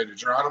like you traded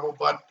Geronimo,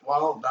 but,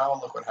 well, now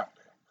look what happened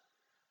to him.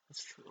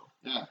 That's true.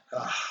 Yeah.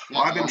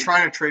 Well, I've been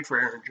trying to trade for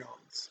Aaron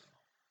Jones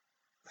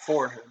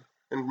for him,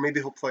 and maybe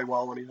he'll play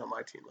well when he's on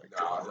my team. Like,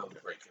 No, he'll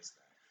break his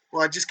neck.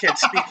 well, I just can't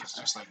speak. It's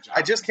just like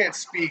I just Jonathan can't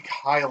speak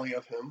highly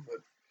of him,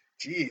 but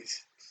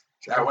geez.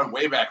 That went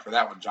way back for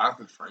that one,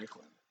 Jonathan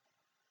Franklin.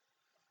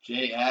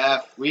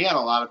 JF. We had a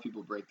lot of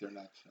people break their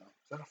necks. So. Is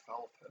that a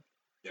foul tip?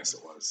 Yes,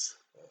 it was.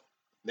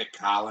 Nick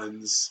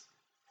Collins.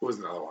 Who was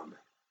another one?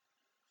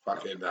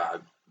 Fucking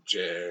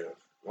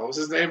what was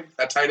his name?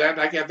 That tight end?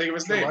 I can't think of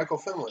his name. Michael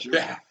Finley.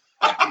 Yeah,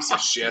 that piece of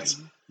shit.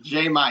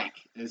 J. Mike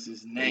is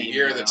his name. The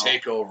year of the now.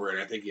 takeover, and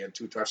I think he had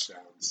 2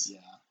 touchdowns.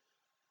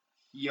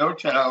 Yeah.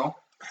 Yoto.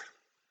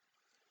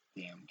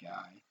 Damn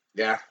guy.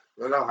 Yeah.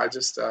 No, I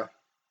just I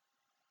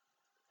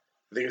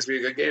think it's gonna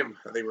be a good game.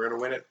 I think we're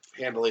gonna win it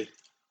handily.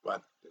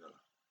 But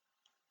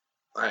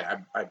I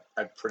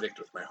predict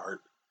with my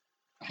heart.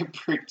 I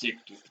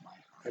predict with my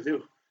heart. I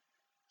do.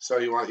 So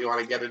you want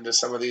to get into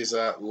some of these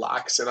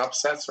locks and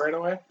upsets right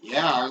away?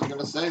 Yeah, I was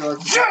gonna say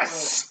let's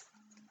Yes!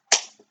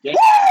 Game,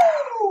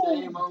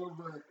 Woo! game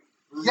over.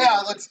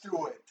 Yeah, let's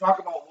do it. Talk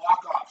about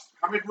walk-offs.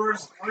 How many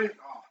words? Oh, all right.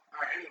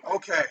 Anyway,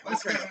 Okay.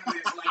 let's get into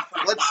these left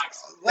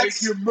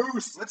Thank you,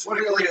 Moose. What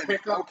a reel great it in.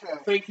 pickup. Okay.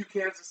 Thank you,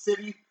 Kansas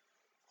City.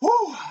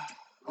 Whew.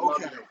 Love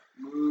Okay.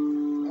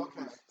 Moo.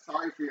 Okay.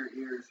 Sorry for your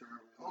ears.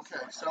 Okay.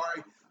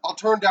 Sorry. I'll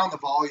turn down the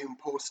volume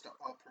post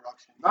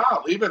production.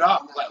 No, leave it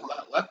up.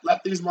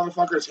 Let these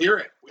motherfuckers hear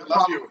it. We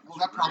love you. Well,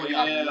 that probably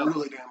got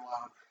really damn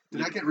loud.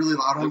 Did I get really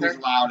loud It on there? was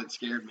loud. It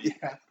scared me.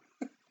 Yeah.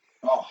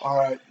 Oh, All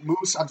right,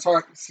 Moose. I'm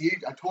sorry. See,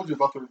 I told you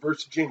about the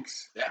reverse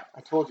jinx. yeah.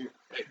 I told you.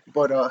 Hey.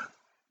 But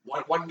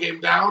One game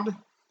down,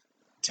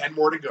 10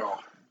 more to go.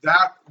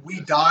 that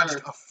we dodged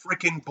a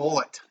freaking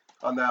bullet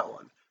on that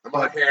one. I'm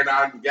on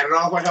Hernon. Get it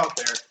all the way out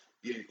there.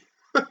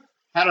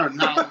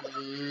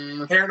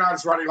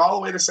 Hernon's running all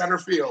the way to center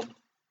field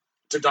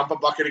to dump a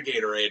bucket of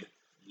Gatorade.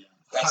 Yeah.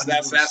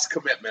 That's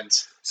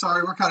commitment.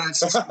 Sorry, we're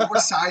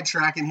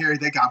sidetracking here.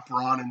 They got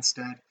Braun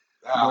instead.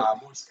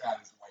 Moose got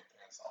his white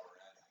pants all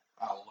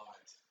red. I love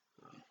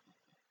it.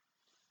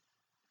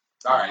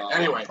 All right.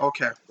 Anyway,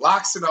 Okay.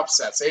 locks and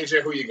upsets.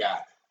 AJ, who you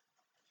got?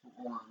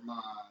 Or my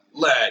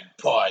Lead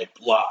pipe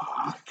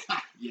lock.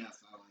 yes,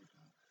 I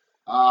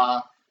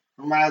like that.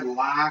 For my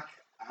lock,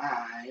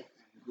 I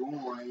am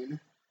going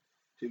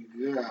to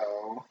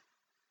go.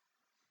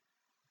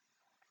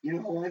 You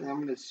know what? I'm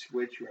going to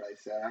switch what I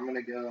said. I'm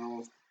going to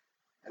go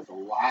as a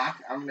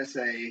lock. I'm going to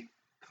say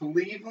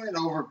Cleveland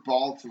over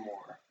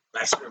Baltimore.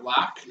 That's your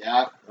lock.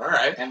 Yeah. All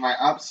right. And my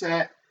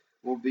upset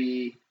will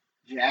be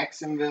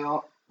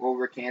Jacksonville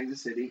over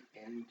Kansas City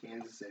in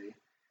Kansas City.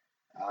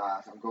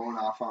 So I'm going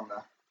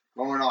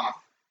off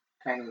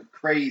kind of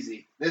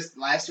crazy. This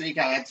last week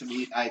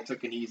I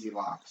took an easy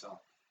lock. So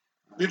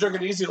You took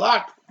an easy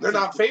lock. They're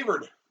not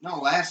favored. no,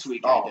 last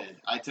week Oh. I did.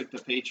 I took the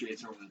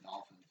Patriots over the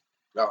Dolphins.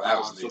 No, that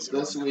was an So easy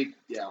this one. week,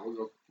 yeah, we'll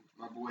go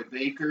my boy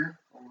Baker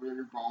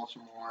over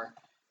Baltimore,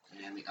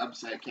 and the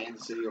upset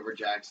Kansas City over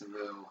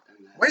Jacksonville.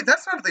 And then Wait,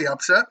 that's not the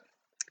upset.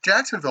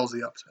 Jacksonville's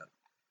the upset.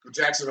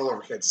 Jacksonville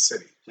over Kansas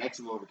City.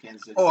 Jacksonville over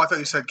Kansas City. Oh, I thought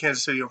you said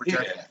Kansas City over He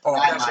Jacksonville. did. Oh, I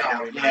okay. that's might not have-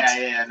 what he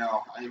meant. yeah,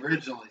 no. I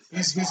originally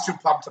said He's too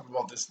pumped up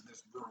about this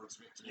Brewers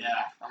victory. Yeah,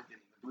 fucking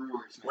the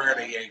Brewers. Man.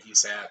 Wearing a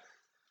Yankees hat.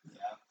 Yeah,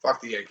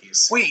 Fuck the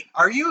Yankees. Wait,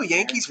 are you a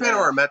Yankees fan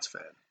or a Mets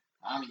fan?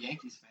 I'm a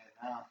Yankees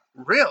fan now.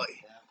 Really?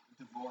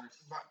 Yeah, divorced.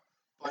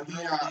 But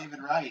he, David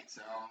Wright,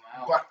 so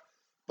I'm out.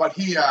 but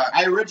he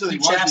I originally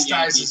was a chastises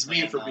Yankees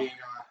me fan, for though. being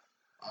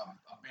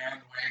a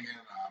bandwagon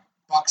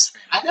Bucks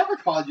fan. I never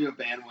called you a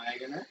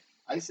bandwagoner.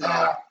 I said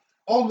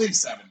Only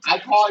 7 times. I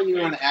call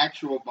you an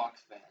actual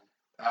Bucks fan.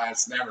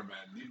 It's never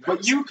been.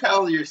 But you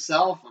call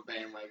yourself a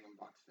bandwagon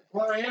Bucks fan.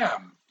 Well, I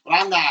am. But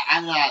I'm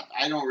not.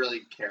 I don't really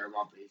care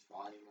about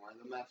baseball anymore.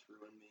 The Mets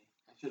ruined me.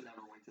 I should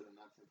never went to the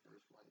Mets in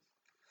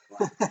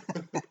the first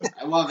place. But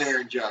I love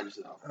Aaron Judge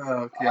though.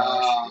 Oh,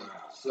 gosh.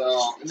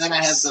 So and then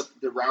I had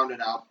the rounded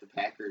out the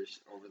Packers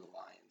over the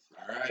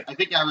Lions. All right. I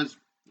think I was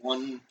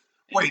 1-2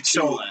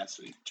 last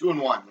week.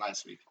 2-1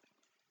 last week.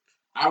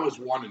 I was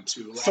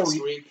 1-2 last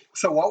week.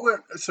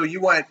 So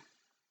you went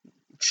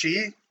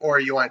Chiefs or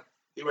you went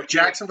He went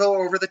Jacksonville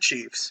over the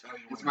Chiefs?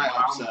 It's my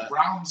upset.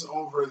 Browns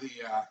over the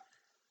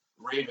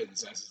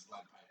Ravens as his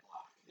lead pipe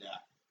lock. Yeah.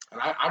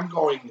 And I'm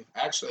going,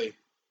 actually,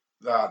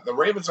 the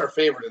Ravens are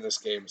favored in this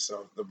game,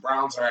 so the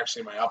Browns are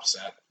actually my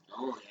upset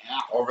Oh yeah.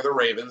 over the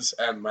Ravens.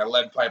 And my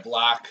lead pipe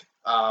lock,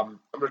 I'm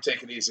going to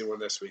take an easy one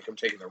this week. I'm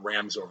taking the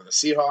Rams over the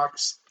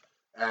Seahawks.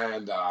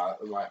 And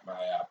my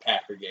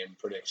Packer game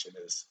prediction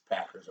is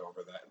Packers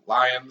over the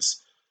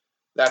Lions.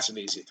 That's an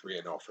easy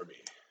 3-0 for me.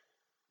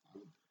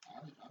 I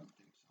don't think so.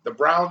 The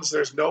Browns,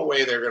 there's no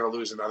way they're going to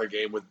lose another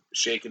game with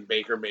shaken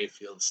Baker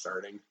Mayfield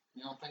starting.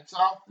 You don't think so?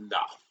 No.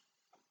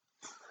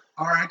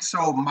 All right.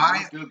 So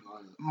That's good, man.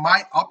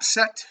 my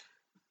upset.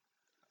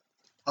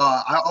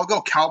 I'll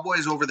go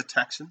Cowboys over the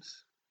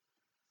Texans.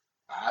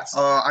 That's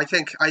I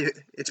think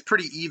it's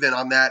pretty even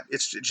on that.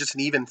 It's just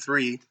an even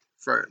 3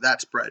 for that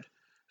spread.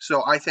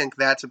 So I think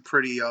that's a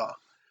pretty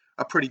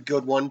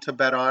good one to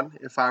bet on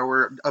if I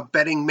were a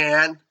betting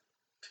man.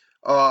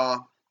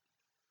 And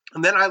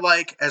then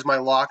as my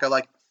lock, I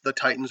like the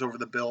Titans over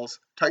the Bills.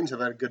 Titans have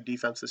had a good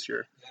defense this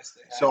year. yes,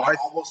 they have. So I I-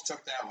 almost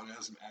took that one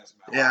as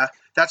my Yeah,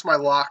 that's my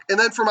lock. And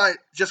then for my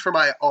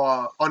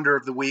under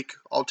of the week,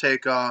 I'll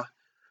take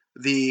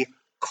the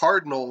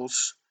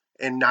Cardinals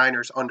and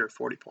Niners under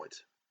 40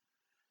 points.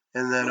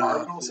 And then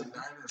Cardinals and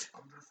Niners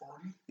under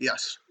 40?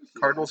 yes,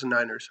 Cardinals and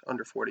Niners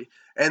under 40.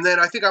 And then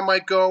I think I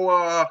might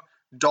go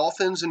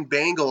Dolphins and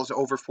Bengals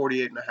over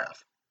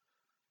 48.5.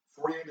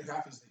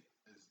 48.5 is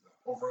the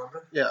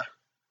over-under? Yeah.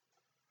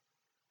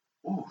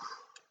 Ooh.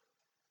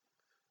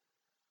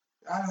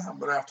 I'm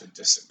going to have to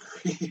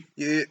disagree.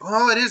 Yeah,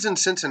 well, it is in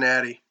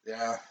Cincinnati.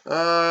 Yeah,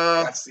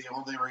 Uh, that's the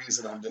only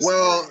reason I'm disagreeing.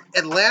 well,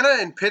 Atlanta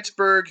and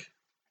Pittsburgh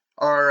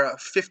are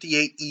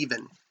 58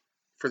 even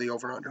for the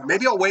over/under.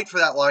 Maybe I'll wait for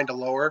that line to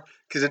lower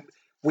because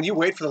when you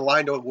wait for the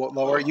line to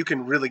lower, you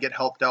can really get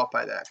helped out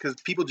by that because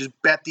people just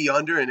bet the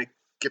under and it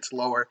gets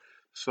lower.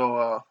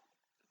 So,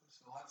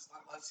 So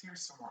let's hear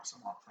some more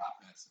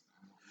prop bets.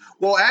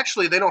 well,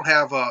 actually, they don't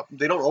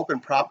open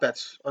prop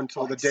bets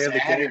until the day of the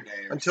game,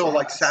 until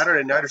like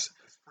Saturday night. That's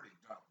pretty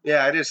dumb.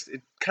 Yeah,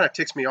 it kind of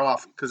ticks me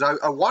off because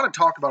I want to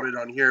talk about it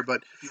on here,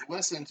 but If you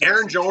listen to Aaron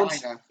us in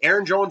Jones, China,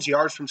 Aaron Jones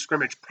yards from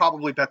scrimmage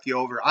probably bet the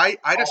over. I'd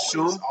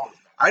Always.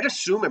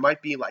 assume it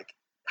might be like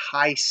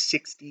high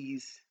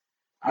 60s,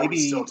 I would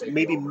still maybe take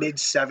maybe the over. mid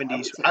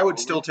 70s. take I would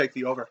over. still take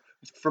the over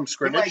from he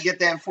scrimmage. might get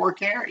that in 4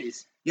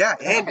 carries. Yeah,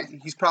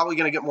 and he's probably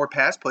going to get more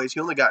pass plays.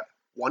 He only got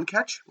 1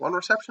 catch, 1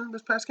 reception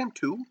this past game,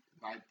 2.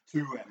 Like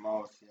 2 at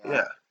most.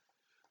 Yeah.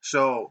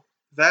 So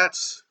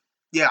that's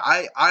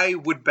I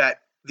would bet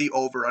the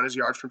over on his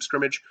yards from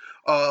scrimmage.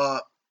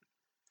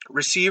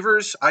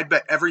 Receivers, I'd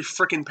bet every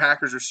freaking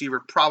Packers receiver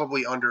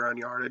probably under on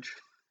yardage.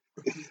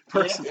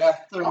 Yeah.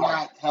 They're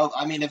not held.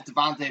 I mean, if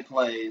Devontae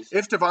plays,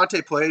 If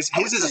Devontae plays, I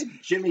would say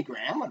Jimmy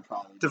Graham would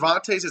probably.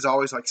 Devontae's is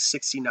always like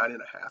 69.5 Jimmy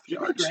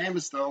yards. Graham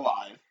is still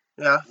alive.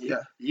 Yeah.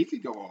 He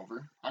could go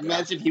over. I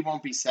imagine he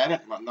won't be set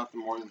at nothing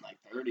more than like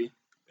 30.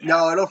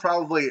 No, I know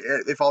probably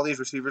if all these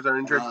receivers are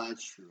injured.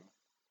 That's true.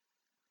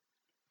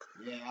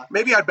 Yeah.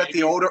 Maybe I'd bet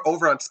the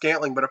over on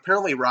Scantling, but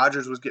apparently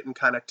Rodgers was getting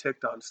kind of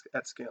ticked on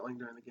at Scantling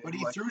during the game. But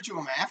he threw to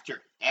him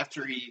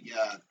after he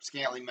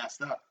Scantling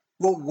messed up.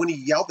 Well, when he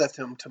yelled at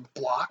him to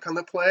block on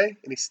the play,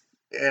 and he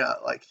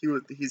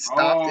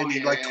stopped and he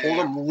told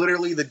him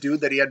literally the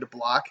dude that he had to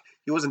block.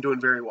 He wasn't doing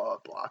very well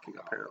at blocking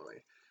apparently.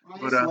 Well,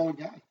 he's a little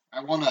guy.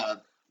 I want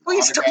to. Well,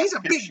 he's a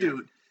big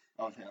dude.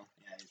 Of him,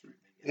 yeah, he's really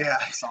big. Yeah.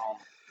 I saw him.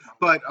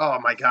 But oh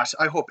my gosh,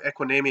 I hope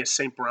Equanimeous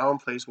St. Brown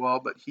plays well.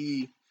 But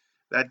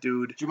that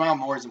dude. Jamal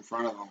Moore's in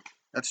front of him.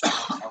 That's true.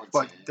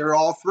 But they're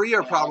all three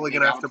are probably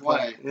going to have to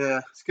play.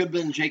 Yeah. This could have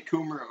been Jake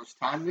Kumerow's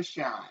time to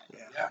shine.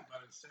 Yeah,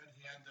 but instead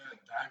he had to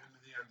dive into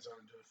the end zone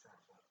and do a front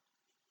flip.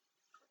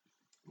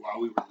 While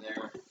we were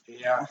there.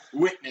 Yeah.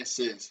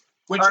 Witnesses.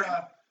 Which,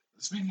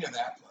 speaking of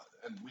that,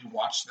 and we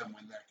watched them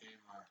win that game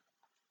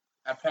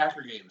at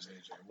Packer games,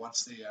 AJ.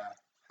 What's the,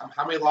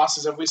 how many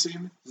losses have we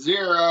seen?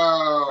 0.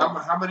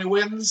 How many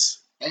wins?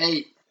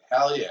 8.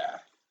 Hell yeah.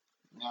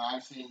 No,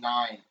 I've seen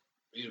 9.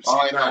 You've Oh,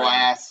 seen in the 9.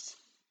 last.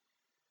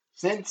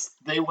 Since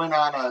they went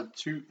on a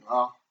 2.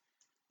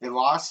 They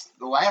lost.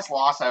 The last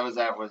loss I was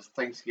at was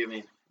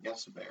Thanksgiving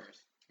against the Bears.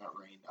 That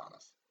rained on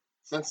us.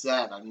 Since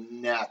then, I've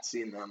not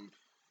seen them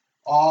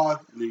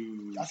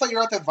lose. I thought you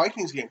were at that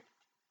Vikings game.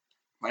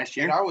 Last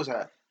year? That I was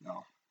at.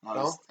 No. I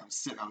was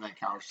sitting on that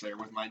couch there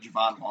with my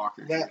Javon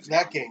Walker.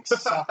 That game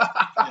sucked.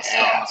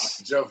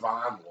 Yes.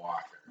 Javon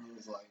Walker. I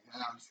was like,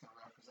 I'm just going to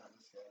represent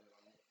this guy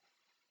tonight.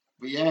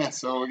 But yeah,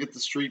 so we'll get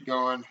the streak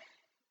going.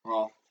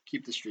 Well,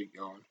 keep the streak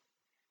going.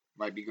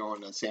 Might be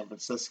going to San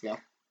Francisco.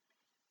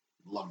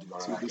 Love to go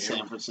to To that the game.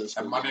 San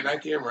Francisco. A Monday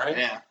night game, right?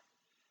 Yeah.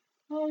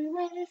 Are you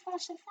ready for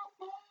some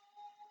football?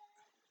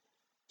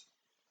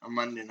 A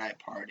Monday night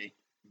party.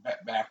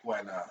 Back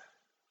when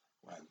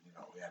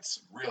we had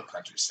some real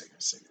country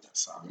singers singing that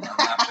song.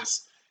 Not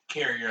this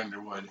Carrie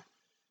Underwood,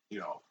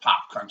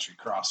 pop country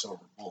crossover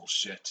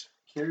bullshit.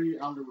 Carrie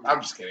Underwood.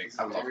 I'm just kidding.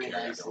 I love very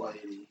Carrie nice Underwood.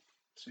 lady.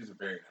 She's a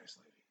very nice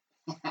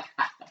lady.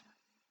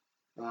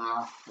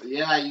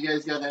 Yeah, you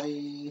guys got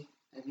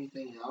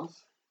anything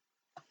else?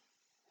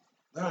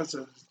 No, it's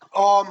a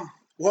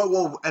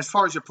Well, as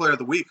far as your player of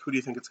the week, who do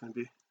you think it's going to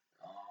be?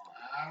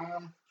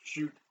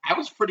 Shoot, I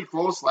was pretty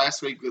close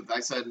last week with I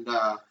said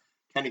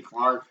Kenny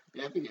Clark.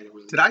 Yeah, I think it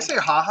was. Did I say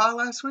haha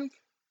last week?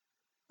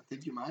 I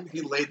think you might.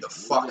 he laid the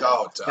fuck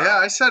out. Yeah,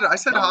 I said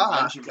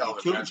haha.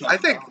 I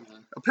think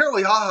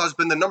apparently haha's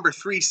been the number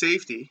 3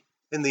 safety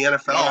in the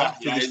NFL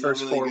for these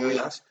first 4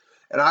 weeks,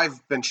 and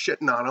I've been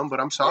shitting on him. But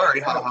I'm sorry,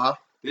 haha.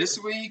 This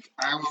week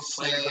I will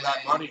say for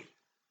that money.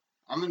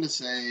 I'm going to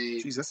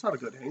say. Jeez, that's not a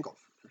good angle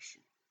for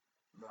Christian.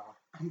 No,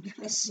 I'm going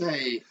to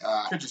say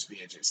could just be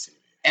AJ's TV.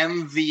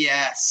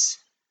 MVS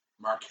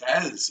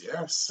Marquez,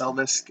 yes.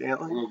 Valdez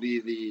Scantling will be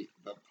the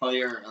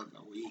player of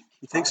the week.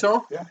 You think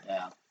so? Yeah.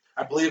 Yeah.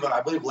 I believe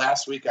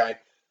last week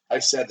I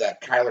said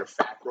that Kyler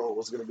Fackrell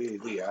was going to be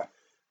the.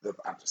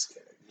 I'm just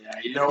kidding.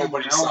 Yeah,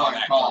 Nobody saw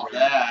that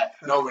coming.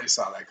 Nobody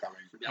saw that coming.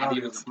 Yeah,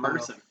 he was a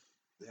person.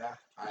 Yeah,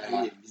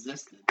 He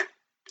existed.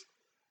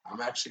 I'm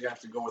actually going to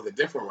have to go with a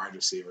different wide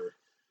receiver.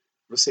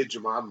 Let's say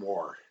Jamon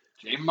Moore.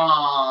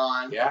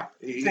 Jamon. Yeah.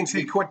 You think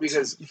he quit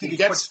because he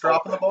quits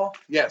dropping the ball?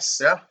 Yes.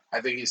 Yeah.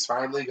 I think he's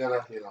finally going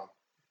to,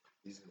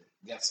 he's going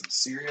to get some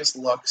serious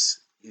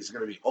looks. He's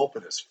going to be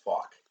open as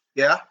fuck.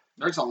 Yeah.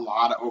 There's a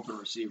lot of open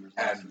receivers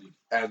last week.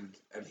 And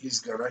he's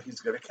gonna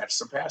catch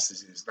some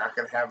passes. He's not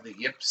gonna have the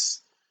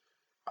yips.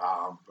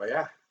 But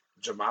yeah,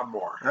 Jamon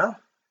Moore. Yeah.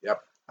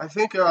 Yep. I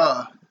think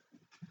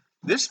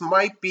this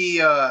might be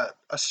a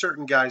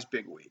certain guy's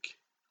big week.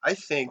 I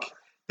think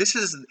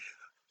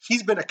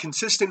he's been a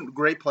consistent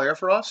great player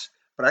for us,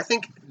 but I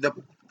think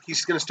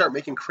he's going to start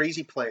making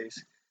crazy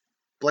plays.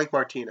 Blake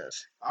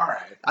Martinez. All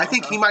right. I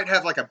think he might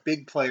have like a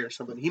big play or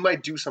something. He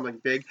might do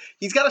something big.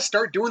 He's got to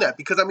start doing that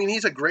because,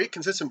 he's a great,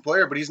 consistent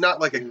player, but he's not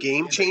like a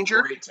game changer.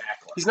 A great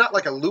tackler. He's not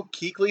like a Luke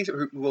Kuechly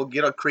who will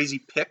get a crazy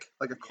pick,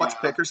 like a clutch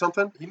pick or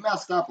something. He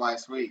messed up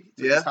last week.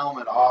 He took his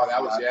helmet Oh, off.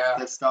 that was,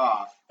 pissed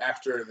off.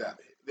 After that,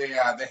 they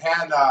had,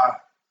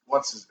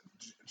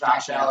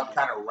 Josh Allen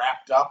kind of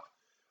wrapped up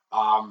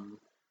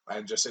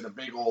and just in a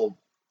big old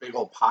big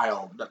old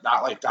pile,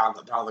 not like down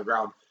the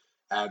ground,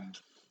 and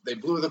they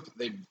blew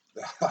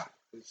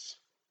it's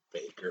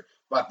Baker,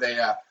 but they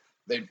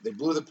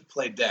blew the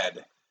play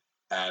dead,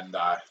 and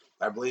I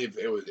believe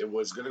it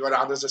was going to go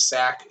down as a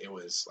sack. It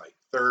was like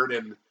third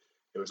and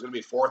it was going to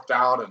be fourth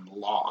down and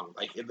long,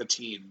 like in the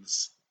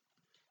teens,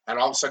 and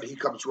all of a sudden he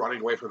comes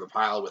running away from the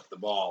pile with the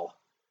ball,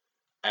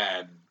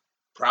 and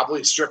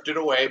probably stripped it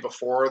away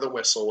before the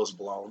whistle was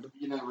blown.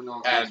 You never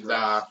know.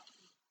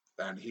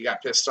 And he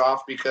got pissed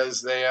off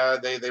because they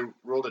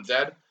ruled it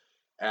dead,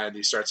 and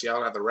he starts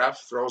yelling at the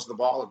ref, throws the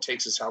ball, and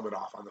takes his helmet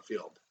off on the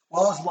field.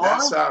 Well, as long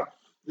That's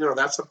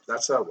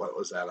what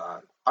was that?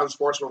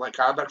 Unsportsmanlike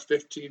conduct,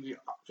 15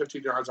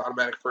 yards,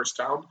 automatic first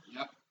down.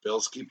 Yep.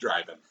 Bills keep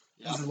driving.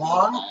 Yep.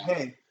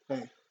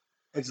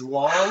 as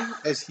long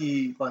as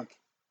he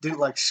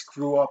didn't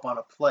screw up on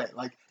a play,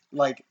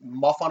 like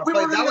muff on a We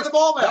play. were That gonna was get the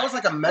ball back. that was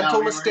like a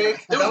mental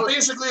mistake. It was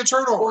basically a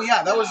turnover. Well,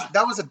 yeah,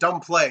 that was a dumb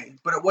play,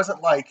 but it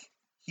wasn't like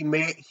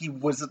he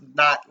was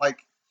not like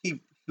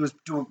he was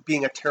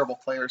being a terrible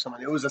player or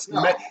something. It was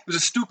a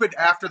stupid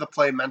after the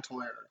play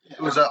mental error. Yeah.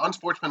 It was an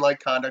unsportsmanlike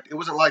conduct. It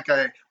wasn't like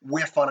a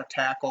whiff on a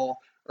tackle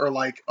or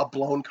like a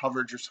blown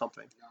coverage or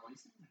something. No, he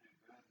seemed to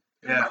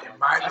do good. Yeah. It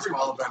might as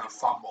well have been a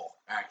fumble,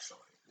 actually.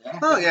 Yeah.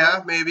 Oh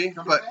yeah, maybe,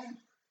 Come but in.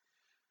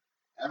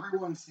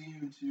 Everyone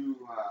seemed to.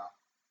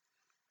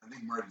 I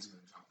think Martin's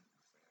going to jump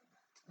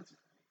That's okay.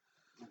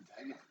 I'm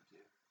begging him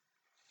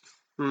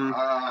to. hmm.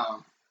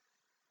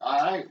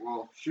 All right.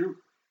 Well, shoot.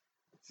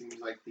 It seems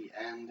like the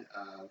end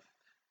of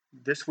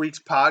This week's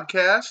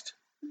podcast.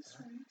 this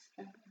week's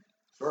game.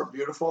 Sure,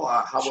 beautiful.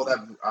 How about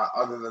that?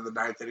 Other than the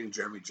ninth inning,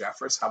 Jeremy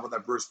Jeffress. How about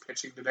that Bruce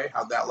pitching today?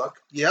 How'd that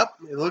look? Yep,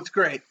 it looked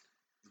great.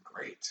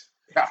 Great.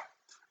 Yeah.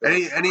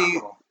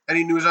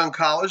 Any news on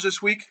college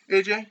this week,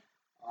 AJ?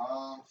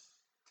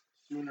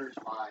 Sooners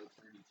by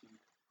 32.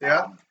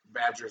 Yeah.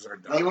 Badgers are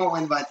done. They won't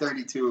win by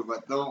 32,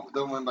 but they'll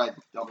win by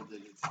double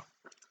digits.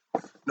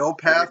 No Over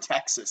path.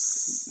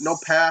 Texas. No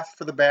path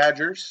for the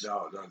Badgers.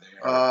 No, they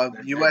are.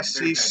 They're USC dead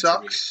to me.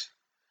 sucks.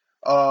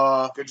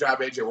 Good job,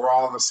 AJ. We're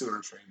all on the Sooner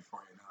train for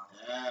you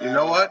now. Yeah. You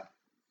know what?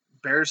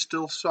 Bears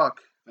still suck.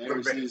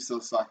 Bears do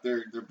still suck.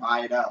 They're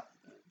buyed up.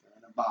 They're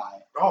in a buy.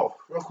 Oh,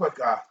 real quick.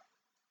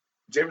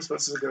 James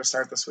Winston is going to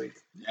start this week.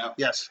 Yep.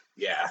 Yes.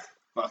 Yeah.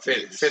 But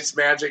Fitz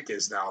Magic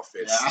is now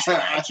Fitz.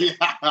 Yeah.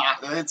 Yeah,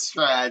 it's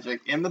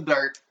tragic. In the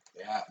dirt.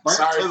 Yeah. Burnt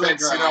Sorry, to the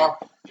Fitz. ground.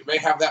 You may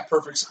have that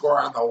perfect score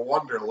on the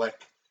Wonderlick,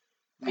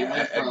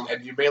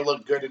 and you may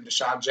look good in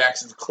Deshaun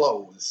Jackson's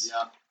clothes,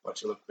 Yeah.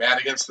 but you look bad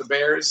against the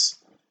Bears,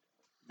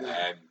 Yeah.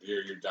 and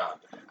you're done.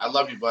 I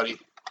love you, buddy.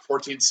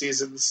 14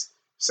 seasons,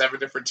 7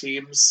 different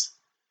teams.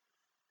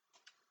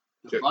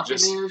 The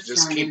Buccaneers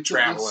just turned keep into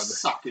traveling. The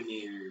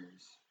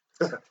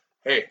Succaneers.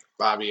 Hey,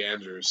 Bobby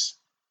Andrews.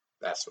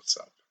 That's what's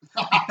up.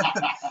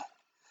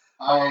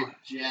 All right,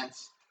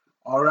 gents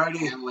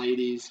Alrighty. and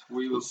ladies.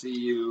 We will see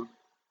you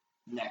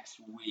next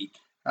week.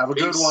 Have a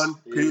good Peace. one.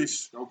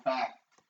 Peace. Go Pack.